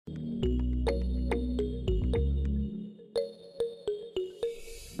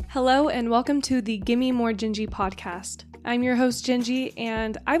Hello and welcome to the Gimme More Gingy podcast. I'm your host Gingy,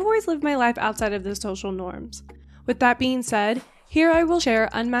 and I've always lived my life outside of the social norms. With that being said, here I will share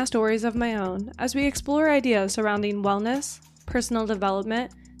unmasked stories of my own as we explore ideas surrounding wellness, personal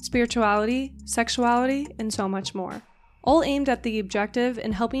development, spirituality, sexuality, and so much more. All aimed at the objective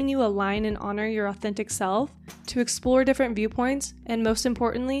in helping you align and honor your authentic self, to explore different viewpoints, and most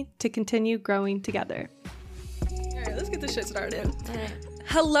importantly, to continue growing together. Alright, let's get this shit started. Alright.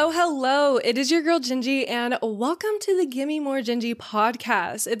 Hello. It is your girl Gingy, and welcome to the Gimme More Gingy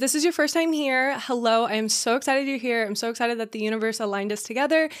podcast. If this is your first time here, hello. I am so excited you're here. I'm so excited that the universe aligned us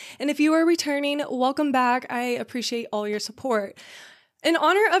together. And if you are returning, welcome back. I appreciate all your support. In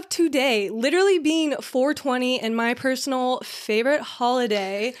honor of today, literally being 420 and my personal favorite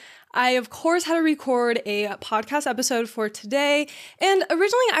holiday, I, of course, had to record a podcast episode for today, and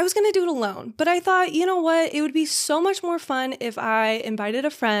originally I was going to do it alone, but I thought, you know what, it would be so much more fun if I invited a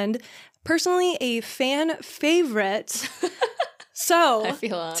friend, personally a fan favorite. So, I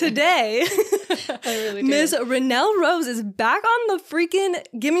feel honored. Today, I really do. Ms. Ranell Rose is back on the freaking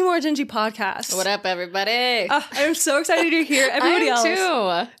Gimme More Gingy podcast. What up, everybody? I'm so excited you're here. Everybody else. I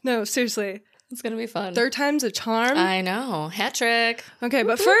am too. No, seriously. It's going to be fun. Third time's a charm. I know. Hat trick. Okay,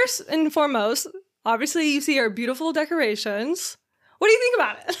 but first and foremost, obviously you see our beautiful decorations. What do you think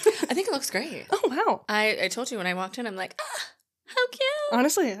about it? I think it looks great. Oh, wow. I told you when I walked in, I'm like, how cute.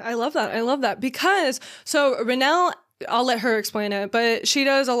 Honestly, I love that. Because, so Ranell, I'll let her explain it, but she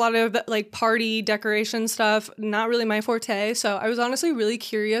does a lot of like party decoration stuff, not really my forte. So I was honestly really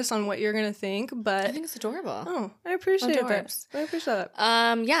curious on what you're going to think, but I think it's adorable. Oh, I appreciate Adorbs. that. I appreciate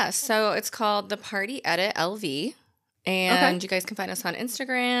that. Yeah, so it's called The Party Edit LV. And You guys can find us on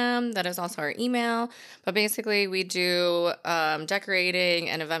Instagram. That is also our email. But basically, we do decorating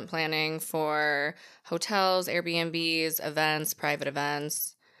and event planning for hotels, Airbnbs, events, private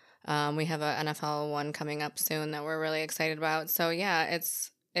events. We have an NFL one coming up soon that we're really excited about. So yeah,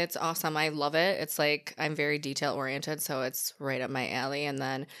 it's awesome. I love it. It's like I'm very detail oriented, so it's right up my alley. And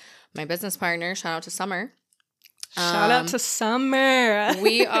then my business partner, shout out to Summer. Shout out to Summer.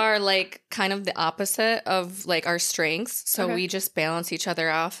 We are like kind of the opposite of like our strengths. So we just balance each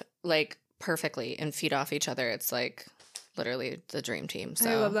other off like perfectly and feed off each other. It's like literally the dream team. So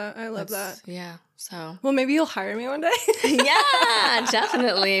I love that. Yeah. So well, maybe you'll hire me one day. Yeah,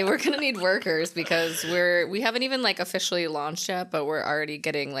 definitely. We're gonna need workers because we haven't even like officially launched yet, but we're already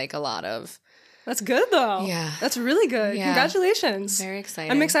getting like a lot of. That's good though. Yeah, that's really good. Yeah. Congratulations. Very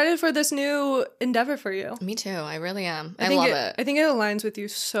exciting. I'm excited for this new endeavor for you. Me too. I really am. I love it. I think it aligns with you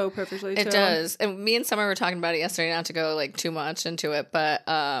so perfectly. It does. And me and Summer were talking about it yesterday. Not to go like too much into it, but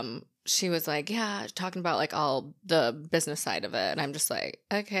she was like, yeah, talking about like all the business side of it. And I'm just like,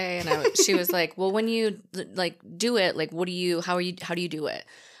 okay. And she was like, well, when you like do it, like, how do you do it?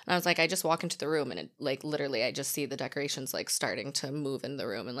 And I was like, I just walk into the room and it like literally I just see the decorations like starting to move in the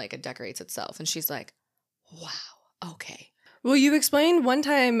room and like it decorates itself. And she's like, wow, okay. Well, you explained one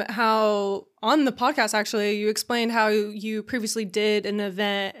time how, on the podcast actually, you explained how you previously did an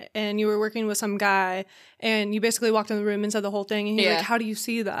event and you were working with some guy and you basically walked in the room and said the whole thing. And he's like, how do you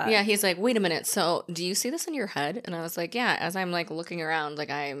see that? Yeah, he's like, wait a minute. So do you see this in your head? And I was like, yeah, as I'm like looking around,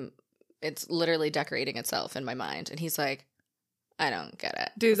 like it's literally decorating itself in my mind. And he's like, I don't get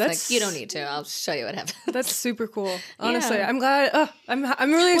it. Dude, that's like, you don't need to. I'll show you what happens. That's super cool. Honestly, yeah. I'm glad.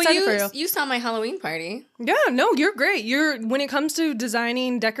 I'm really excited for you. You saw my Halloween party. Yeah, no, you're great. When it comes to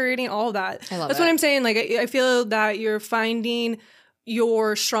designing, decorating, all of that. I love That's what I'm saying. Like, I feel that you're finding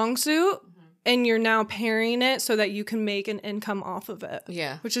your strong suit and you're now pairing it so that you can make an income off of it.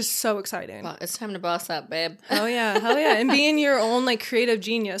 Yeah. Which is so exciting. Well, it's time to boss up, babe. Hell yeah. And being your own like creative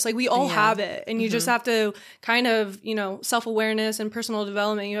genius. Like we all have it. And you just have to kind of, self-awareness and personal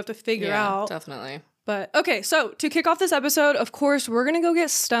development, you have to figure out. Definitely. But okay, so to kick off this episode, of course, we're going to go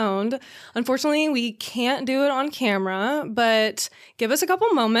get stoned. Unfortunately, we can't do it on camera, but give us a couple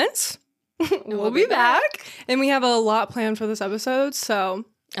moments. We'll be back. And we have a lot planned for this episode, so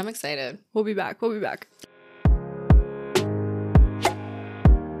I'm excited. We'll be back. All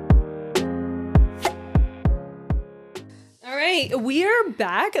right, we are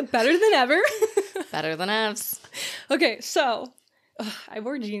back, better than ever. Better than us. Okay, so I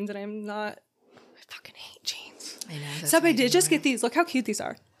wore jeans and I fucking hate jeans. I know. Except I did just get these. Look how cute these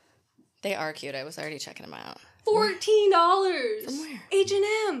are. They are cute. I was already checking them out. $14. From where?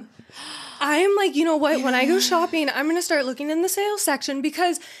 H&M. I am like, you know what? Yeah. When I go shopping, I'm going to start looking in the sales section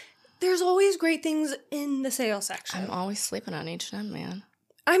because there's always great things in the sales section. I'm always sleeping on H&M, man.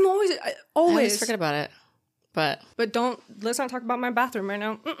 I always forget about it. But let's not talk about my bathroom right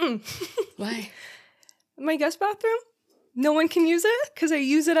now. Why? My guest bathroom, no one can use it because I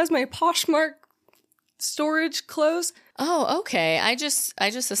use it as my Poshmark storage clothes. Oh, okay. I just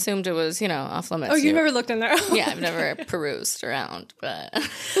assumed it was, off limits. Oh, you never looked in there? Yeah, I've never perused around, but...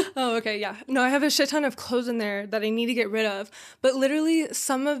 Oh, okay, yeah. No, I have a shit ton of clothes in there that I need to get rid of. But literally,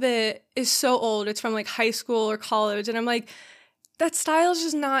 some of it is so old. It's from, like, high school or college. And I'm like, that style's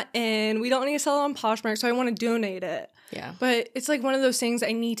just not in. We don't need to sell it on Poshmark, so I want to donate it. Yeah. But it's, like, one of those things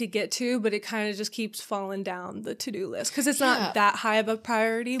I need to get to, but it kind of just keeps falling down the to-do list. Because it's not that high of a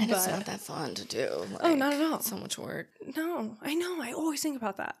priority, and but... it's not that fun to do. Oh, not at all. So much work. No, I know. I always think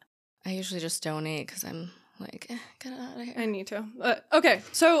about that. I usually just donate because I'm like, get it out of here. I need to. Okay,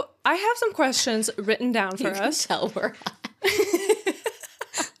 so I have some questions written down for us. Tell we're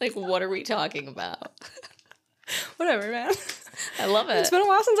like, what are we talking about? Whatever, man. I love it. It's been a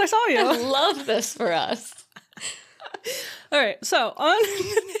while since I saw you. I love this for us. All right, so on.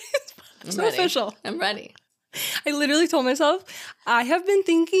 It's so official. I'm ready. I literally told myself I have been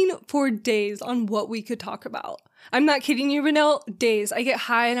thinking for days on what we could talk about. I'm not kidding you, Ranell. Days. I get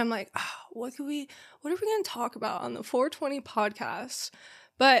high and I'm like, what are we going to talk about on the 420 podcast?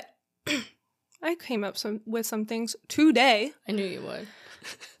 But I came up with some things today. I knew you would.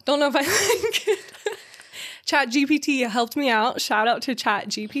 Don't know if I like it. ChatGPT helped me out. Shout out to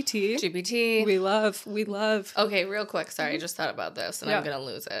ChatGPT. GPT. We love. Okay, real quick. Sorry, I just thought about this and I'm going to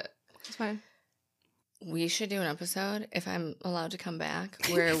lose it. It's fine. We should do an episode, if I'm allowed to come back,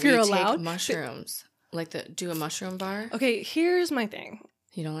 where we take mushrooms. Do a mushroom bar. Okay, here's my thing.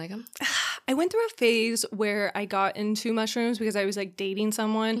 You don't like them? I went through a phase where I got into mushrooms because I was like dating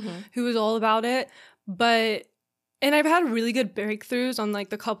someone who was all about it. And I've had really good breakthroughs on like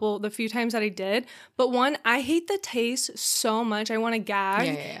the few times that I did. But one, I hate the taste so much. I want to gag.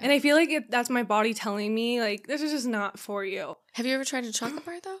 Yeah. And I feel like that's my body telling me like, this is just not for you. Have you ever tried a chocolate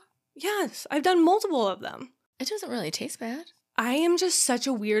bar though? Yes, I've done multiple of them. It doesn't really taste bad. I am just such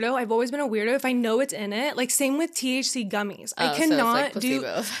a weirdo. I've always been a weirdo. If I know it's in it, like same with THC gummies. I cannot do.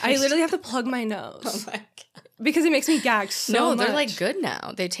 I literally have to plug my nose. Oh my God. Because it makes me gag so much. No, they're like good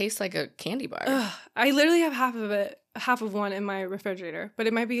now. They taste like a candy bar. Ugh, I literally have half of one in my refrigerator, but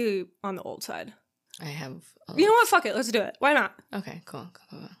it might be on the old side. I have. You know what? Fuck it. Let's do it. Why not? Okay, cool.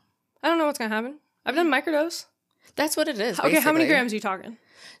 I don't know what's gonna happen. I've done microdose. That's what it is. Okay, how many grams are you talking?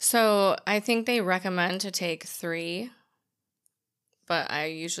 So I think they recommend to take 3, but I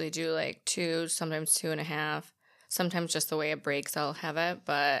usually do like 2, sometimes 2.5. Sometimes just the way it breaks, I'll have it,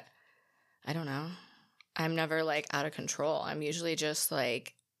 but I don't know. I'm never like out of control. I'm usually just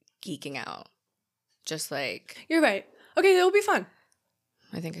like geeking out. Just like. You're right. Okay, it'll be fun.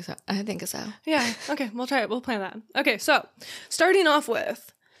 I think so. Yeah. Okay, we'll try it. We'll plan that. Okay, so starting off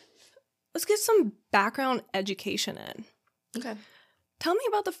with, let's get some background education in. Okay. Tell me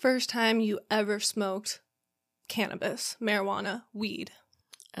about the first time you ever smoked cannabis, marijuana, weed.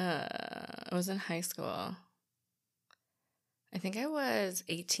 I was in high school. I think I was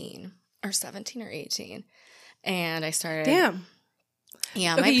 18 or 17 or 18. And I started. Damn.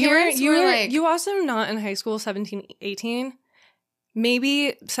 Yeah, okay, my parents were like. You also not in high school, 17, 18.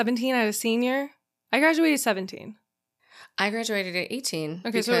 Maybe 17 at a senior. I graduated 17. I graduated at 18.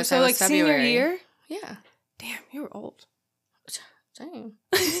 Okay, so like senior year? Yeah. Damn, you were old. Dang.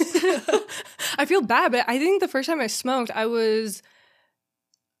 I feel bad, but I think the first time I smoked, I was...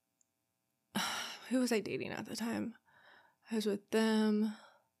 Who was I dating at the time? I was with them...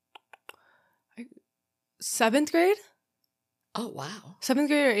 7th grade? Oh, wow. 7th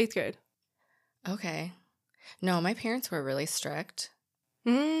grade or 8th grade? Okay. No, my parents were really strict.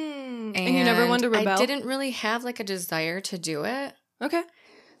 And you never wanted to rebel? I didn't really have like a desire to do it. Okay.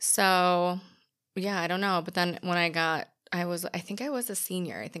 So, yeah, I don't know. But then when I think I was a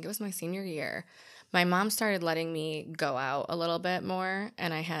senior. I think it was my senior year. My mom started letting me go out a little bit more.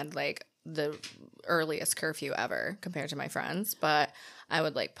 And I had like the earliest curfew ever compared to my friends. But I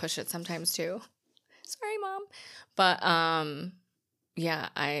would like push it sometimes too. Sorry, Mom. But yeah,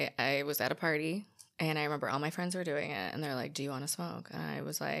 I was at a party. And I remember all my friends were doing it. And they're like, do you want to smoke? And I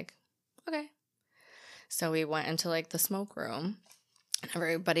was like, okay. So we went into like the smoke room.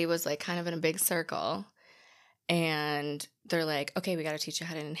 Everybody was like kind of in a big circle. And they're like, okay, we got to teach you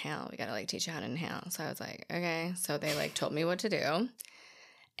how to inhale. We got to like teach you how to inhale. So I was like, okay. So they like told me what to do.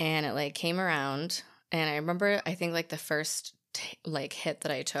 And it like came around. And I remember, I think like the first like hit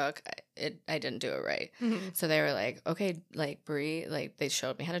that I took, I didn't do it right. Mm-hmm. So they were like, okay, like breathe. Like they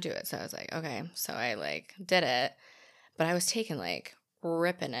showed me how to do it. So I was like, okay. So I like did it. But I was taking like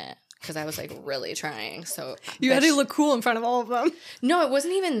ripping it. Because I was, like, really trying. So you had to look cool in front of all of them. No, it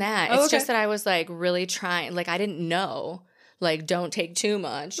wasn't even that. It's just that I was, like, really trying. Like, I didn't know. like, don't take too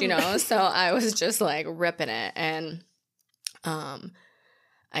much, you know? So I was just like ripping it. And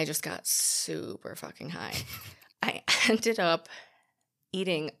I just got super fucking high. I ended up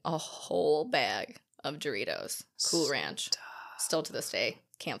eating a whole bag of Doritos, Cool Ranch. Still to this day,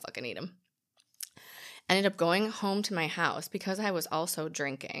 can't fucking eat them. Ended up going home to my house because I was also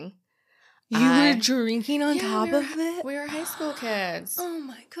drinking. You were drinking on top of it? We were high school kids. Oh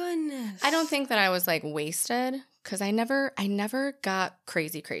my goodness. I don't think that I was like wasted because I never got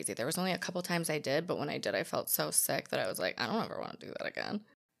crazy. There was only a couple times I did, but when I did, I felt so sick that I was like, I don't ever want to do that again.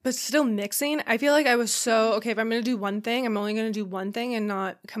 But still mixing, I feel like I was so, okay, if I'm going to do one thing, I'm only going to do one thing and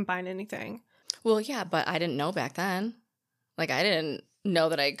not combine anything. Well, yeah, but I didn't know back then. Like, I didn't know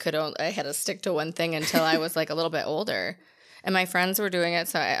that I had to stick to one thing until I was like a little bit older. And my friends were doing it,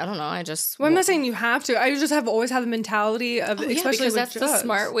 so I don't know. I just... Well, I'm not saying you have to. I just have always had the mentality of, especially with that's drugs. The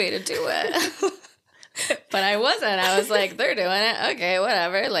smart way to do it. But I wasn't. I was like, they're doing it. Okay,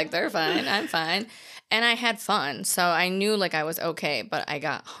 whatever. Like, they're fine. I'm fine. And I had fun, so I knew, like, I was okay. But I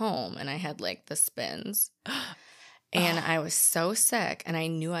got home, and I had, like, the spins. And I was so sick, and I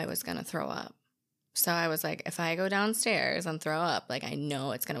knew I was going to throw up. So I was like, if I go downstairs and throw up, like, I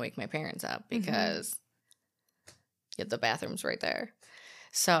know it's going to wake my parents up because... the bathroom's right there.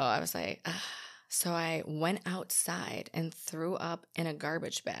 So I was like, ugh. So I went outside and threw up in a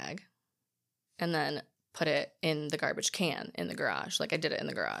garbage bag and then put it in the garbage can in the garage. Like, I did it in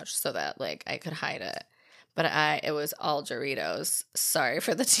the garage so that, like, I could hide it. But it was all Doritos. Sorry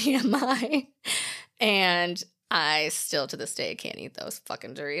for the TMI. And I still to this day can't eat those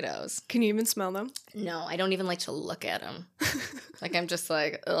fucking Doritos. Can you even smell them? No, I don't even like to look at them. Like, I'm just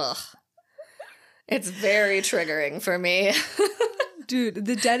like, ugh. It's very triggering for me. Dude,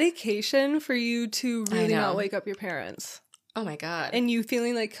 the dedication for you to really not wake up your parents. Oh my God. And you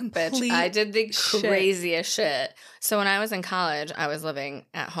feeling like complete Bitch, I did the craziest shit. So when I was in college, I was living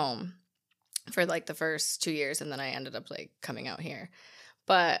at home for like the first 2 years, and then I ended up like coming out here.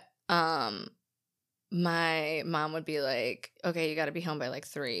 But my mom would be like, okay, you got to be home by like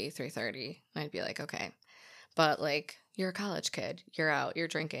 3:30. And I'd be like, okay. But like, you're a college kid. You're out. You're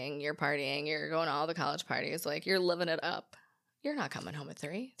drinking. You're partying. You're going to all the college parties. Like, you're living it up. You're not coming home at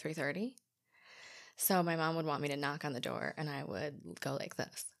 3:30. So my mom would want me to knock on the door, and I would go like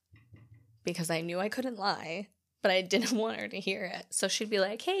this because I knew I couldn't lie, but I didn't want her to hear it. So she'd be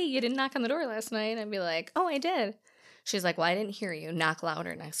like, hey, you didn't knock on the door last night. I'd be like, oh, I did. She's like, well, I didn't hear you. Knock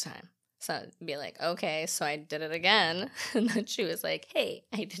louder next time. So I'd be like, okay. So I did it again. And then she was like, hey,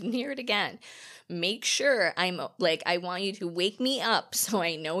 I didn't hear it again. Make sure I want you to wake me up so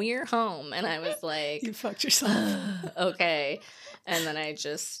I know you're home. And I was like, you fucked yourself. Okay. And then I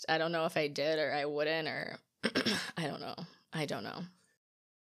don't know if I did or I wouldn't, or I don't know.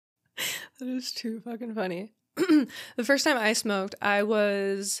 That is too fucking funny. The first time I smoked, I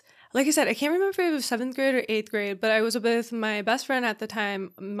was, like I said, I can't remember if it was 7th grade or 8th grade, but I was with my best friend at the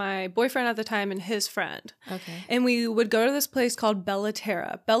time, my boyfriend at the time, and his friend. Okay. And we would go to this place called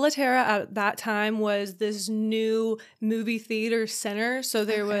Bellaterra. Bellaterra at that time was this new movie theater center. So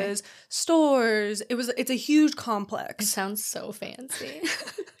there was stores. It's a huge complex. It sounds so fancy.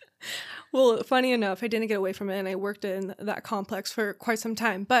 Well, funny enough, I didn't get away from it, and I worked in that complex for quite some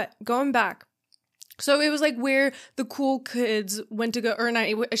time. But going back, so it was like where the cool kids went to go, or not,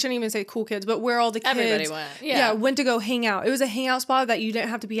 I shouldn't even say cool kids, but where all the kids everybody went. Went to go hang out. It was a hangout spot that you didn't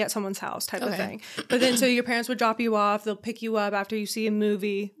have to be at someone's house type of thing. But then so your parents would drop you off, they'll pick you up after you see a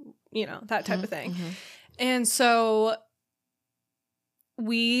movie, you know, that type of thing. Mm-hmm. And so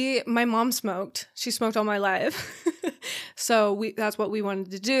my mom smoked. She smoked all my life. So that's what we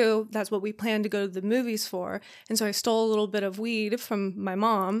wanted to do. That's what we planned to go to the movies for. And so I stole a little bit of weed from my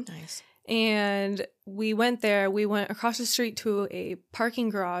mom. Nice. And we went there. We went across the street to a parking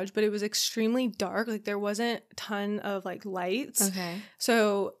garage, but it was extremely dark. Like, there wasn't a ton of like lights. Okay.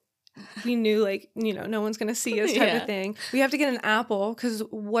 So we knew, like, you know, no one's going to see us type of thing. We have to get an apple because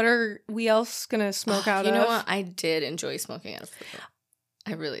what are we else going to smoke out of? You know what? I did enjoy smoking out of fruit.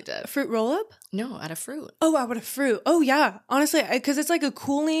 I really did. Fruit roll-up? No, out of fruit. Oh, out of fruit. Oh, yeah. Honestly, because it's like a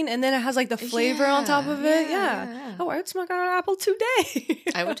cooling, and then it has like the flavor on top of it. Yeah. Oh, I would smoke out an apple today.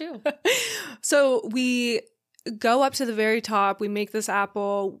 I would too. So we go up to the very top. We make this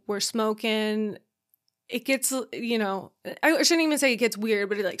apple. We're smoking. It gets, you know, I shouldn't even say it gets weird,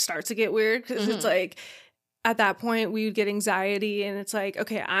 but it like starts to get weird because it's like, at that point, we would get anxiety, and it's like,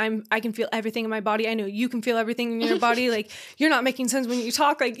 okay, I can feel everything in my body. I know you can feel everything in your body. Like, you're not making sense when you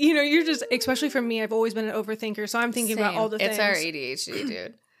talk. Like, you know, you're just, especially for me, I've always been an overthinker, so I'm thinking about all the things. It's our ADHD,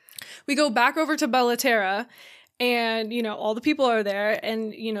 dude. We go back over to Bellaterra, And, you know, all the people are there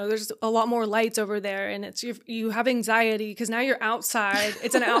and, you know, there's a lot more lights over there and it's you have anxiety because now you're outside.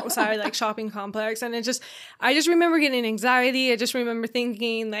 It's an outside like shopping complex. And I just remember getting anxiety. I just remember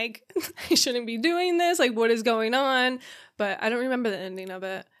thinking like, I shouldn't be doing this. Like, what is going on? But I don't remember the ending of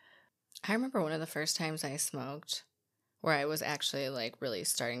it. I remember one of the first times I smoked where I was actually like really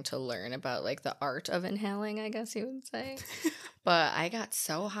starting to learn about like the art of inhaling, I guess you would say. But I got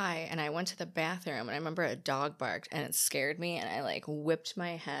so high and I went to the bathroom and I remember a dog barked and it scared me and I like whipped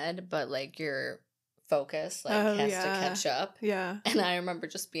my head, but like your focus like has to catch up. Yeah. And I remember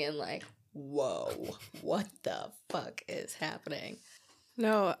just being like, whoa, what the fuck is happening?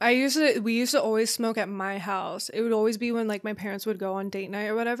 No, we used to always smoke at my house. It would always be when like my parents would go on date night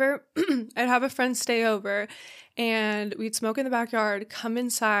or whatever. I'd have a friend stay over and we'd smoke in the backyard, come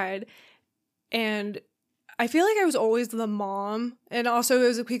inside, and I feel like I was always the mom. And also it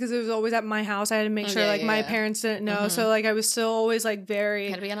was because it was always at my house. I had to make sure my parents didn't know. Mm-hmm. So like I was still always like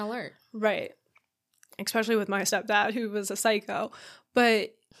had to be on alert. Right. Especially with my stepdad who was a psycho.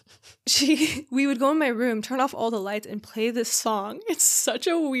 But we would go in my room, turn off all the lights, and play this song. It's such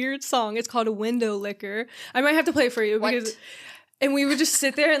a weird song. It's called Window Licker. I might have to play it for you because, and we would just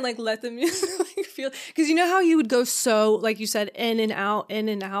sit there and like let the music like feel, because you know how you would go so like you said in and out.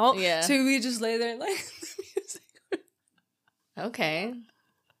 Yeah. So we just lay there and like the music. Okay.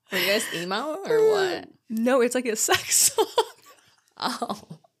 Were you guys emo or what? No, it's like a sex song. Oh,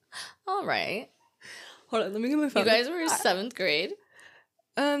 all right. Hold on, let me get my phone. You guys were in 7th grade.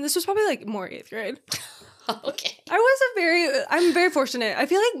 This was probably like more 8th grade. Okay. I'm very fortunate. I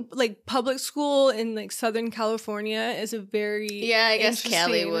feel like public school in like Southern California is a very I guess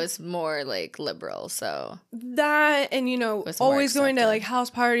Cali was more like liberal, so that, and you know, always going to like house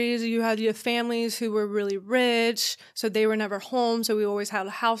parties. You had your families who were really rich, so they were never home, so we always had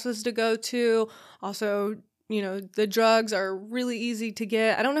houses to go to. Also, you know, the drugs are really easy to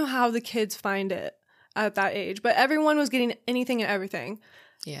get. I don't know how the kids find it at that age, but everyone was getting anything and everything.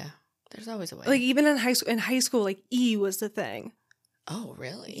 Yeah, there's always a way. Like even in high school, like E was the thing. Oh,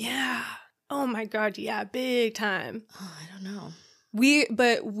 really? Yeah. Oh my God. Yeah, big time. Oh, I don't know.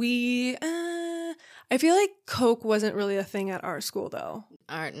 I feel like Coke wasn't really a thing at our school though.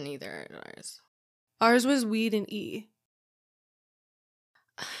 Neither ours. Ours was weed and E.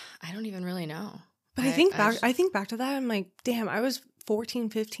 I don't even really know. But I think back to that, I'm like, damn, I was 14,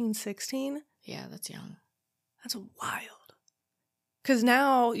 15, 16. Yeah, that's young. That's wild. Because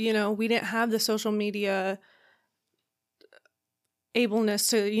now, you know, we didn't have the social media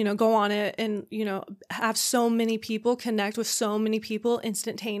ableness to, you know, go on it and, you know, have so many people connect with so many people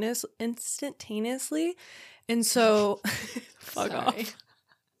instantaneously. And so, fuck off.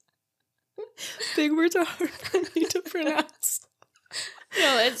 Big words are hard for me to pronounce.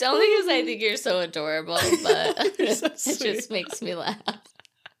 No, it's only because I think you're so adorable, but so it just makes me laugh.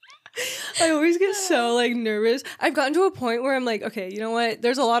 I always get so like nervous. I've gotten to a point where I'm like, okay, you know what?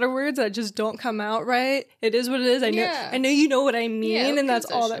 There's a lot of words that just don't come out right. It is what it is. I know you know what I mean, and that's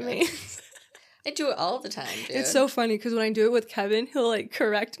all that means. I do it all the time, dude. It's so funny because when I do it with Kevin, he'll like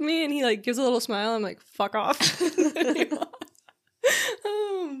correct me and he like gives a little smile. I'm like, fuck off.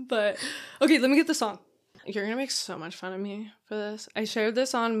 But okay, let me get the song. You're gonna make so much fun of me for this. I shared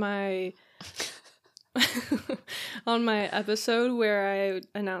this on my on my episode where I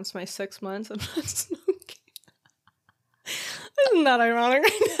announced my 6 months of not smoking. Isn't that ironic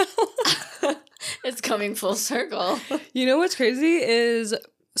right now? It's coming full circle. You know what's crazy is,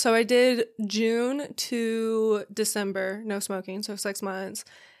 so I did June to December, no smoking, so 6 months.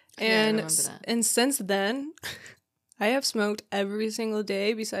 And since then, I have smoked every single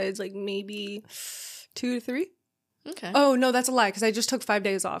day besides like maybe 2 to 3. Okay. Oh, no, that's a lie, because I just took 5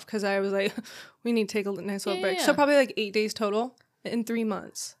 days off, because I was like, we need to take a nice little break. Yeah. So probably like 8 days total in 3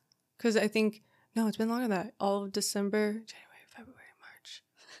 months. Because I think, no, it's been longer than that. All of December, January, February, March.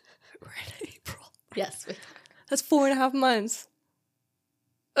 We're in April. Yes. That's 4.5 months.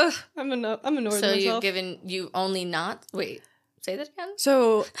 Ugh, I'm annoyed with myself. So you only not, wait, say that again?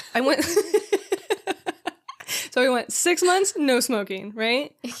 So I went... So we went 6 months, no smoking,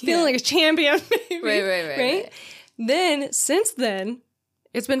 right? Yeah. Feeling like a champion, baby. Right? Then, since then,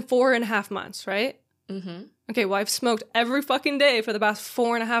 it's been 4.5 months, right? Mm-hmm. Okay, well, I've smoked every fucking day for the past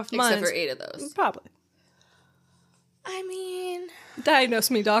 4.5 months. Except for 8 of those. Probably. I mean...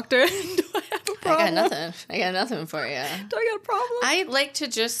 Diagnose me, doctor. Do I have a problem? I got nothing for you. Do I got a problem? I like to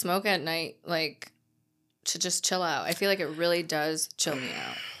just smoke at night, like, to just chill out. I feel like it really does chill me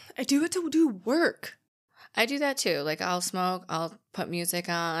out. I do it to do work. I do that too. Like, I'll smoke, I'll put music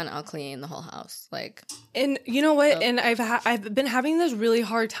on, I'll clean the whole house. Like, and you know what? And I've been having this really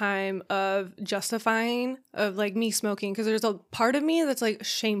hard time of justifying of like me smoking, because there's a part of me that's like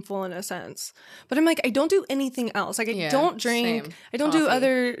shameful in a sense. But I'm like, I don't do anything else. Like, I don't drink. Same. I don't do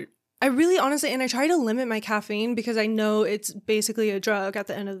other. I really honestly, and I try to limit my caffeine because I know it's basically a drug at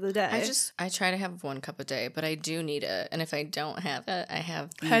the end of the day. I try to have 1 cup a day, but I do need it. And if I don't have it, I have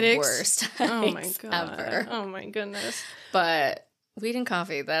the headaches. Worst Oh my God. ever. Oh my goodness. But weed and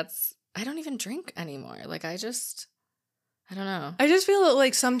coffee, I don't even drink anymore. Like, I don't know. I just feel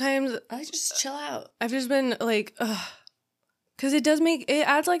like sometimes I just chill out. I've just been like, ugh. Because it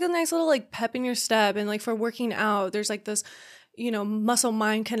adds like a nice little like pep in your step. And like for working out, there's like this, muscle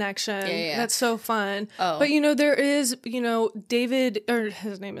mind connection. Yeah. That's so fun. Oh. But there is, David, or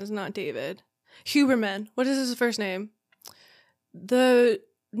his name is not David, Huberman. What is his first name? The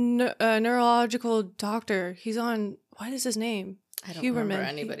neurological doctor. He's on, what is his name? I don't remember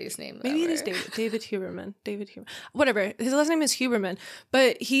anybody's name. Maybe it is David Huberman. Whatever. His last name is Huberman.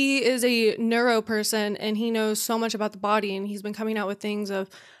 But he is a neuro person, and he knows so much about the body, and he's been coming out with things of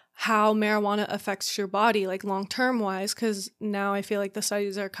how marijuana affects your body, like long-term wise, because now I feel like the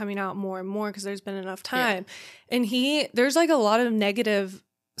studies are coming out more and more because there's been enough time. Yeah. And there's like a lot of negative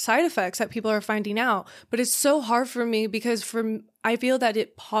side effects that people are finding out. But it's so hard for me because I feel that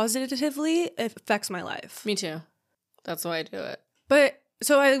it positively affects my life. Me too. That's why I do it. But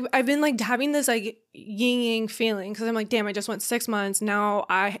so I've been like having this like yin-yang feeling because I'm like, damn, I just went 6 months. Now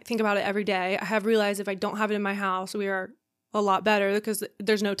I think about it every day. I have realized if I don't have it in my house, we are a lot better because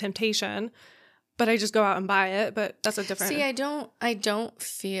there's no temptation. But I just go out and buy it. But that's a different. See, I don't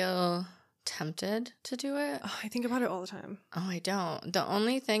feel tempted to do it. Oh, I think about it all the time. Oh, I don't. The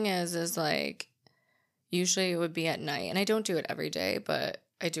only thing is like usually it would be at night, and I don't do it every day, but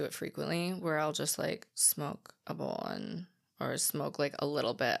I do it frequently where I'll just like smoke a bowl or smoke like a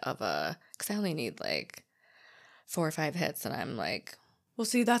little bit of because I only need like 4 or 5 hits, and I'm like, well,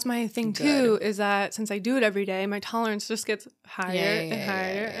 see, that's my thing too, is that since I do it every day, my tolerance just gets higher and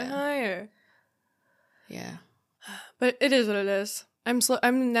higher and higher. Yeah. But it is what it is.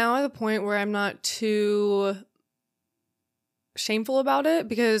 I'm now at the point where I'm not too shameful about it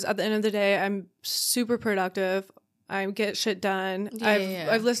because at the end of the day, I'm super productive. I get shit done.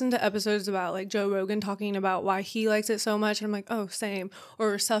 I've listened to episodes about like Joe Rogan talking about why he likes it so much. And I'm like, oh, same.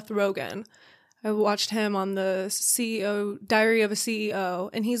 Or Seth Rogen. I watched him on the CEO Diary of a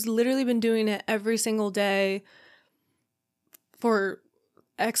CEO, and he's literally been doing it every single day for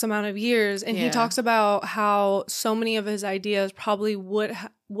X amount of years. And he talks about how so many of his ideas probably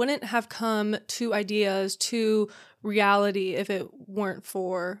wouldn't have come to reality if it weren't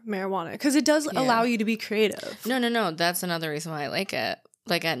for marijuana, because it does allow you to be creative. No, that's another reason why I like it.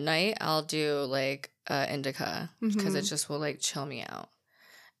 Like at night I'll do like indica because it just will like chill me out,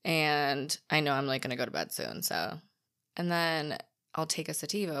 and I know I'm like gonna go to bed soon, so, and then I'll take a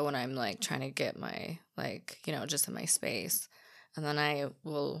sativa when I'm like trying to get my like just in my space, and then I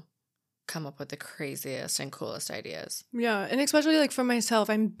will come up with the craziest and coolest ideas. Yeah, and especially like for myself,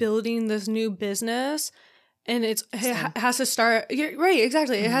 I'm building this new business. And it has to start, right,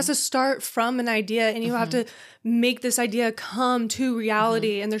 exactly. It has to start from an idea, and you have to make this idea come to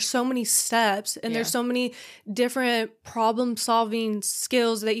reality. And there's so many steps, and there's so many different problem-solving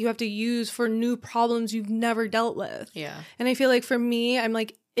skills that you have to use for new problems you've never dealt with. Yeah. And I feel like for me, I'm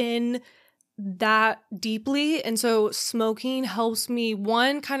like in that deeply, and so smoking helps me,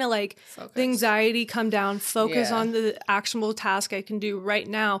 one, kind of like the anxiety come down, focus on the actionable task I can do right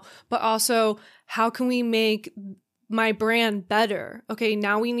now, but also how can we make my brand better? Okay,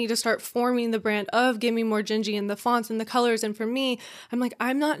 now we need to start forming the brand of Give Me More Gingy and the fonts and the colors. And for me, I'm like,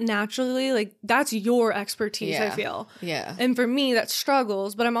 I'm not naturally like, that's your expertise, I feel. Yeah. And for me, that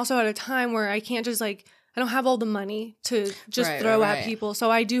struggles, but I'm also at a time where I can't just like, I don't have all the money to just throw at people.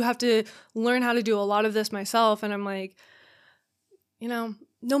 So I do have to learn how to do a lot of this myself. And I'm like,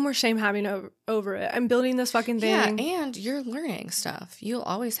 no more shame having over it. I'm building this fucking thing. Yeah, and you're learning stuff. You'll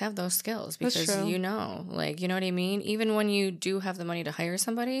always have those skills because like, you know what I mean? Even when you do have the money to hire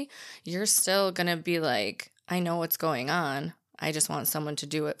somebody, you're still going to be like, I know what's going on. I just want someone to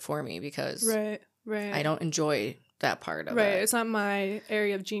do it for me because I don't enjoy that part of it. Right. It's not my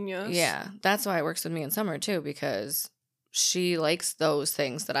area of genius. Yeah. That's why it works with me in Summer too, because she likes those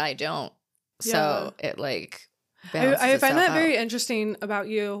things that I don't. Yeah. So it like I find that very interesting about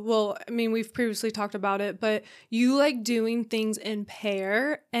you. Well, I mean, we've previously talked about it, but you like doing things in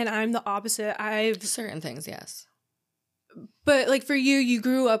pair, and I'm the opposite. Certain things, yes. But like for you, you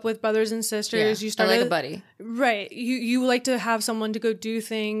grew up with brothers and sisters. Yeah, You started like a buddy. Right. You like to have someone to go do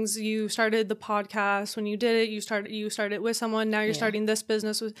things. You started the podcast. When you did it, you started with someone. Now you're starting this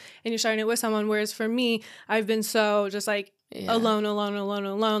business and you're starting it with someone. Whereas for me, I've been so just like alone.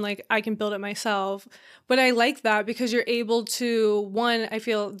 Like I can build it myself. But I like that because you're able to, one, I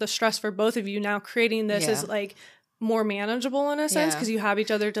feel the stress for both of you now creating this is like more manageable in a sense because you have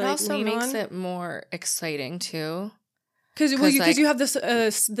each other to like lean on. It also makes it more exciting too. Because you have this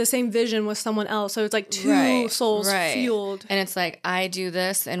the same vision with someone else, so it's like two souls fueled. And it's like I do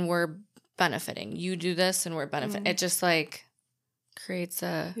this and we're benefiting. You do this and we're benefiting. It just like creates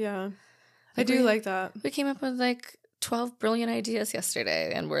a I do like that. We came up with like 12 brilliant ideas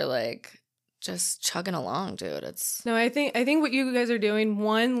yesterday, and we're like just chugging along, dude. I think what you guys are doing,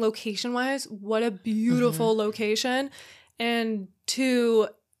 one, location wise, what a beautiful location, and two,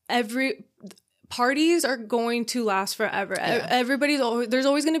 parties are going to last forever. Yeah. There's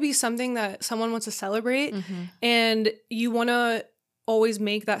always going to be something that someone wants to celebrate, and you want to always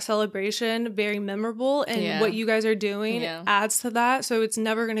make that celebration very memorable. And what you guys are doing adds to that, so it's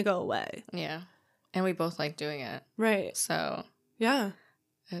never going to go away. Yeah, and we both like doing it, right? So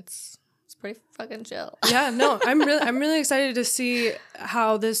it's pretty fucking chill. Yeah, no, I'm really excited to see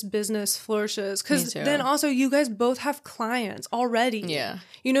how this business flourishes, because then also you guys both have clients already. Yeah,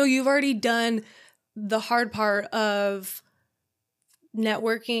 you've already done the hard part of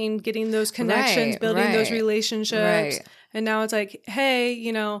networking, getting those connections, building those relationships, and now it's like, hey,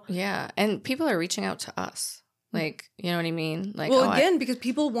 and people are reaching out to us, like, you know what I mean? Like, because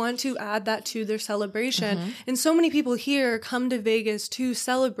people want to add that to their celebration, and so many people here come to Vegas to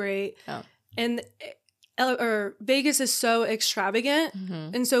celebrate, and Vegas is so extravagant,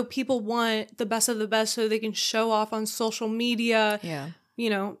 and so people want the best of the best so they can show off on social media,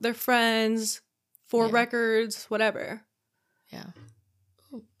 their friends, for records, whatever. Yeah.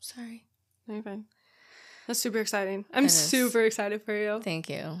 Oh, sorry. No, you're fine. That's super exciting. I'm super excited for you. Thank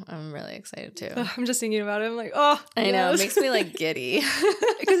you. I'm really excited too. I'm just thinking about it. I'm like, oh, I know. It makes me like giddy.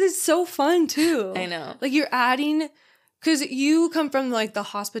 Because it's so fun too. I know. Like you're adding, because you come from like the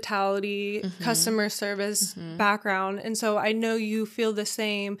hospitality, customer service background. And so I know you feel the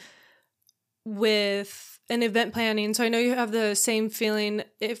same with an event planning. So I know you have the same feeling.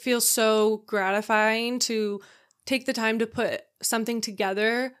 It feels so gratifying to take the time to put something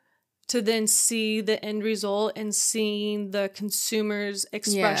together to then see the end result and seeing the consumer's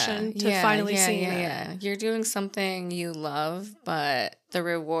expression finally seeing it. Yeah, you're doing something you love, but the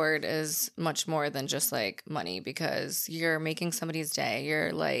reward is much more than just like money, because you're making somebody's day.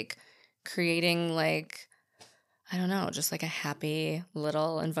 You're like creating like, I don't know, just like a happy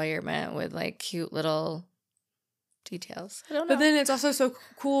little environment with like cute little details. I don't know. But then it's also so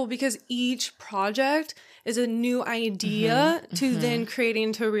cool because each project is a new idea to then create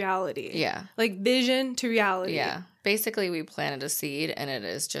into reality. Yeah. Like vision to reality. Yeah. Basically, we planted a seed and it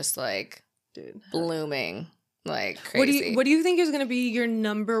is just like blooming like crazy. What do you think is going to be your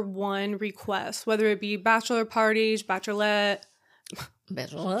number one request? Whether it be bachelor parties, bachelorette.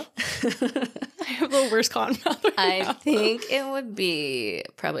 Bachelorette? I have the worst con mouth right I now. think it would be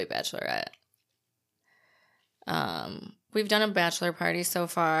probably bachelorette. We've done a bachelor party so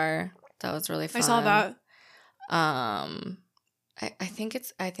far. That was really fun. I saw that. I think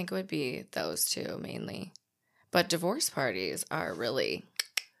it would be those two mainly, but divorce parties are really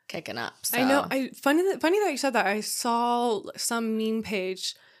kicking up. So. I know. Funny that you said that. I saw some meme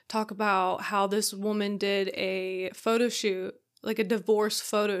page talk about how this woman did a photo shoot, like a divorce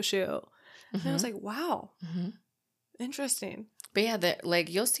photo shoot, and I was like, wow, interesting. But yeah, like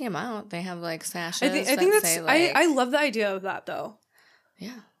you'll see them out. They have like sashes. I think that's. I love the idea of that though.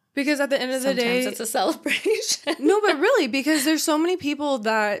 Yeah. Because at the end of the day, it's a celebration. No, but really, because there's so many people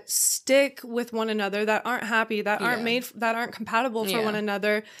that stick with one another, that aren't happy, that aren't made, that aren't compatible for one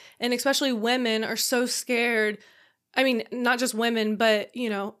another, and especially women are so scared. I mean, not just women, but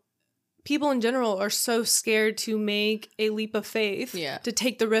people in general are so scared to make a leap of faith, to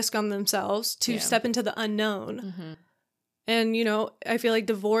take the risk on themselves, to step into the unknown. And, I feel like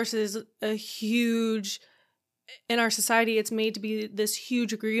divorce is a huge, in our society, it's made to be this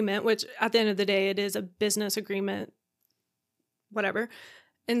huge agreement, which at the end of the day, it is a business agreement, whatever.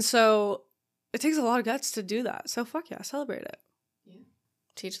 And so it takes a lot of guts to do that. So fuck yeah, celebrate it. Yeah.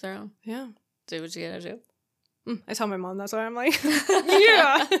 Teach their own. Yeah. Do what you gotta do. I tell my mom, that's why I'm like,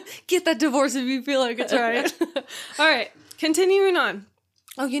 yeah, get that divorce if you feel like it's right. All right, continuing on.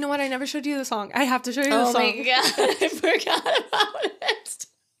 Oh, you know what? I never showed you the song. I have to show you the song. Oh my God, I forgot about it.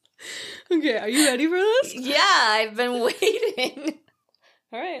 Okay, are you ready for this? Yeah, I've been waiting.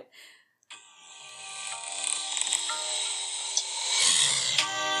 All right.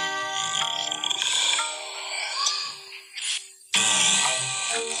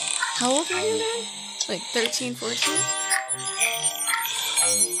 How old were you then? Like 13, 14?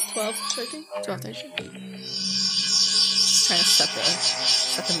 12, 13? 12, 13? Just trying to set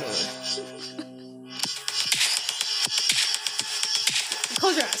the mood.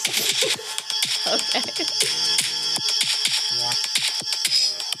 Close your eyes. Okay.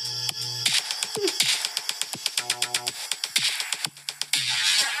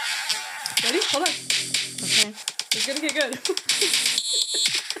 Ready? Hold on. Okay. It's gonna get good.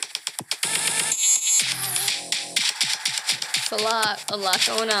 It's a lot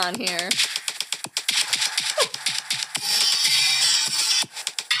going on here.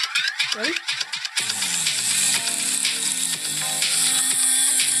 Ready?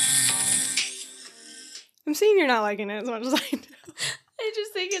 I'm seeing you're not liking it as much as I do. I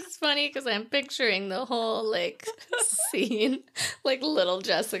just think it's funny because I'm picturing the whole, like, scene. Like, little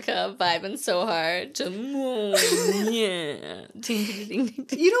Jessica vibing so hard. Just, yeah. You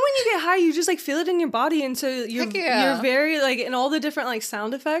know when you get high, you just, like, feel it in your body, and so you're very, like, and all the different, like,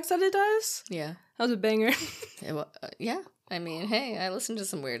 sound effects that it does. Yeah. That was a banger. Yeah. I mean, hey, I listen to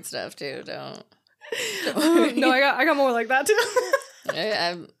some weird stuff, too. Don't No, I got more like that, too.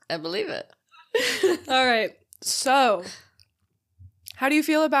 I believe it. All right. So, how do you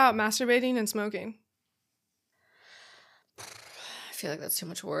feel about masturbating and smoking? I feel like that's too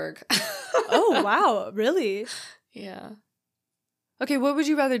much work. Oh, wow. Really? Yeah. Okay, what would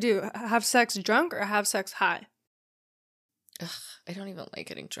you rather do? Have sex drunk or have sex high? Ugh, I don't even like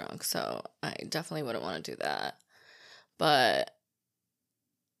getting drunk, so I definitely wouldn't want to do that. But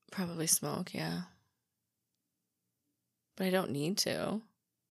probably smoke, yeah. But I don't need to.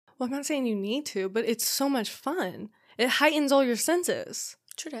 Well, I'm not saying you need to, but it's so much fun. It heightens all your senses.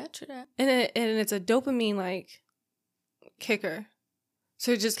 True that. And it's a dopamine, like, kicker.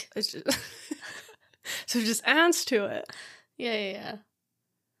 So it just so it just adds to it. Yeah.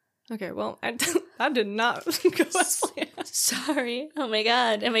 Okay, well, I did not go as planned. Sorry. Oh my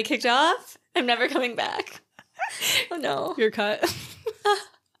God. Am I kicked off? I'm never coming back. Oh no. You're cut.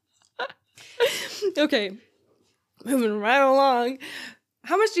 Okay. Moving right along.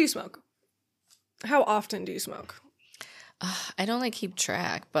 How much do you smoke? How often do you smoke? I don't, like, keep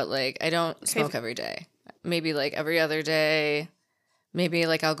track, but, like, I don't smoke every day. Maybe, like, every other day. Maybe,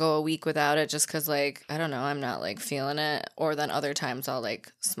 like, I'll go a week without it just because, like, I don't know, I'm not, like, feeling it. Or then other times I'll,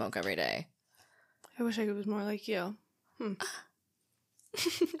 like, smoke every day. I wish I was more like you.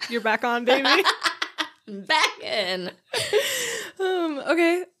 You're back on, baby. Back in.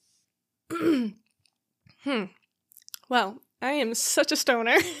 Okay. Well, I am such a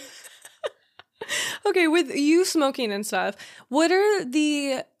stoner. Okay, with you smoking and stuff, what are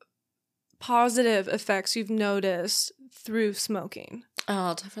the positive effects you've noticed through smoking? Oh,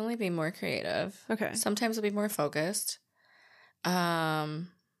 I'll definitely be more creative. Okay. Sometimes I'll be more focused. But,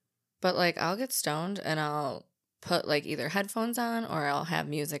 like, I'll get stoned and I'll put, like, either headphones on or I'll have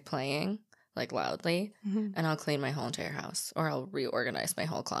music playing, like, loudly, and I'll clean my whole entire house, or I'll reorganize my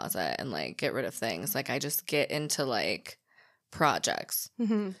whole closet and, like, get rid of things. Like, I just get into, like, projects.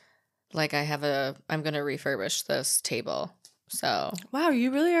 Like, I'm going to refurbish this table. So. Wow, you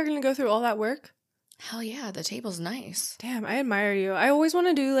really are going to go through all that work? Hell yeah, the table's nice. Damn, I admire you. I always want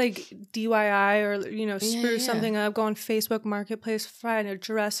to do, like, DIY or, you know, spruce something up, go on Facebook Marketplace, find a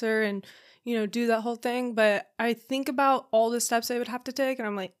dresser and, you know, do that whole thing. But I think about all the steps I would have to take and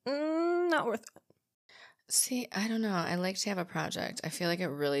I'm like, not worth it. See, I don't know. I like to have a project. I feel like it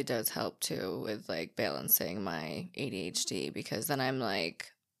really does help, too, with, like, balancing my ADHD, because then I'm,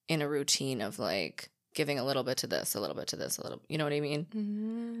 like, in a routine of, like, giving a little bit to this, a little bit to this, a little, you know what I mean?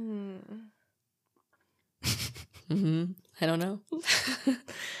 I don't know.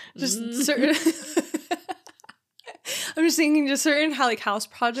 Just certain. I'm just thinking just certain how, like, house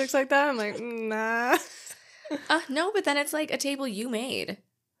projects like that. I'm like, nah. No, but then it's like a table you made.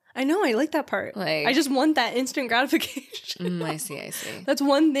 I know, I like that part. Like, I just want that instant gratification. I see. That's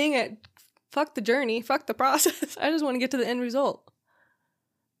one thing. Fuck the journey, fuck the process. I just want to get to the end result.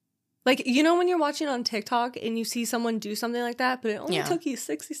 Like, you know when you're watching on TikTok and you see someone do something like that, but it only took you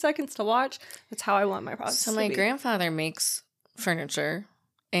 60 seconds to watch? That's how I want my process So my grandfather makes furniture,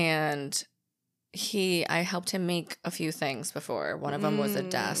 and I helped him make a few things before. One of them was a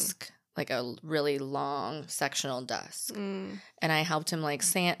desk, like a really long sectional desk. And I helped him, like,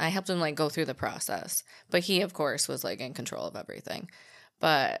 go through the process. But he, of course, was, like, in control of everything.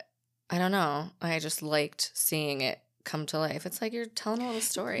 But I don't know. I just liked seeing it come to life. It's like you're telling a little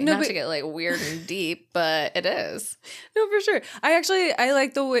story. Not to get like weird and deep, but it is. No, for sure. I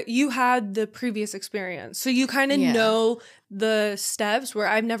like the way you had the previous experience. So you kind of know the steps where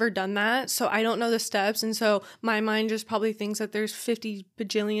I've never done that. So I don't know the steps. And so my mind just probably thinks that there's 50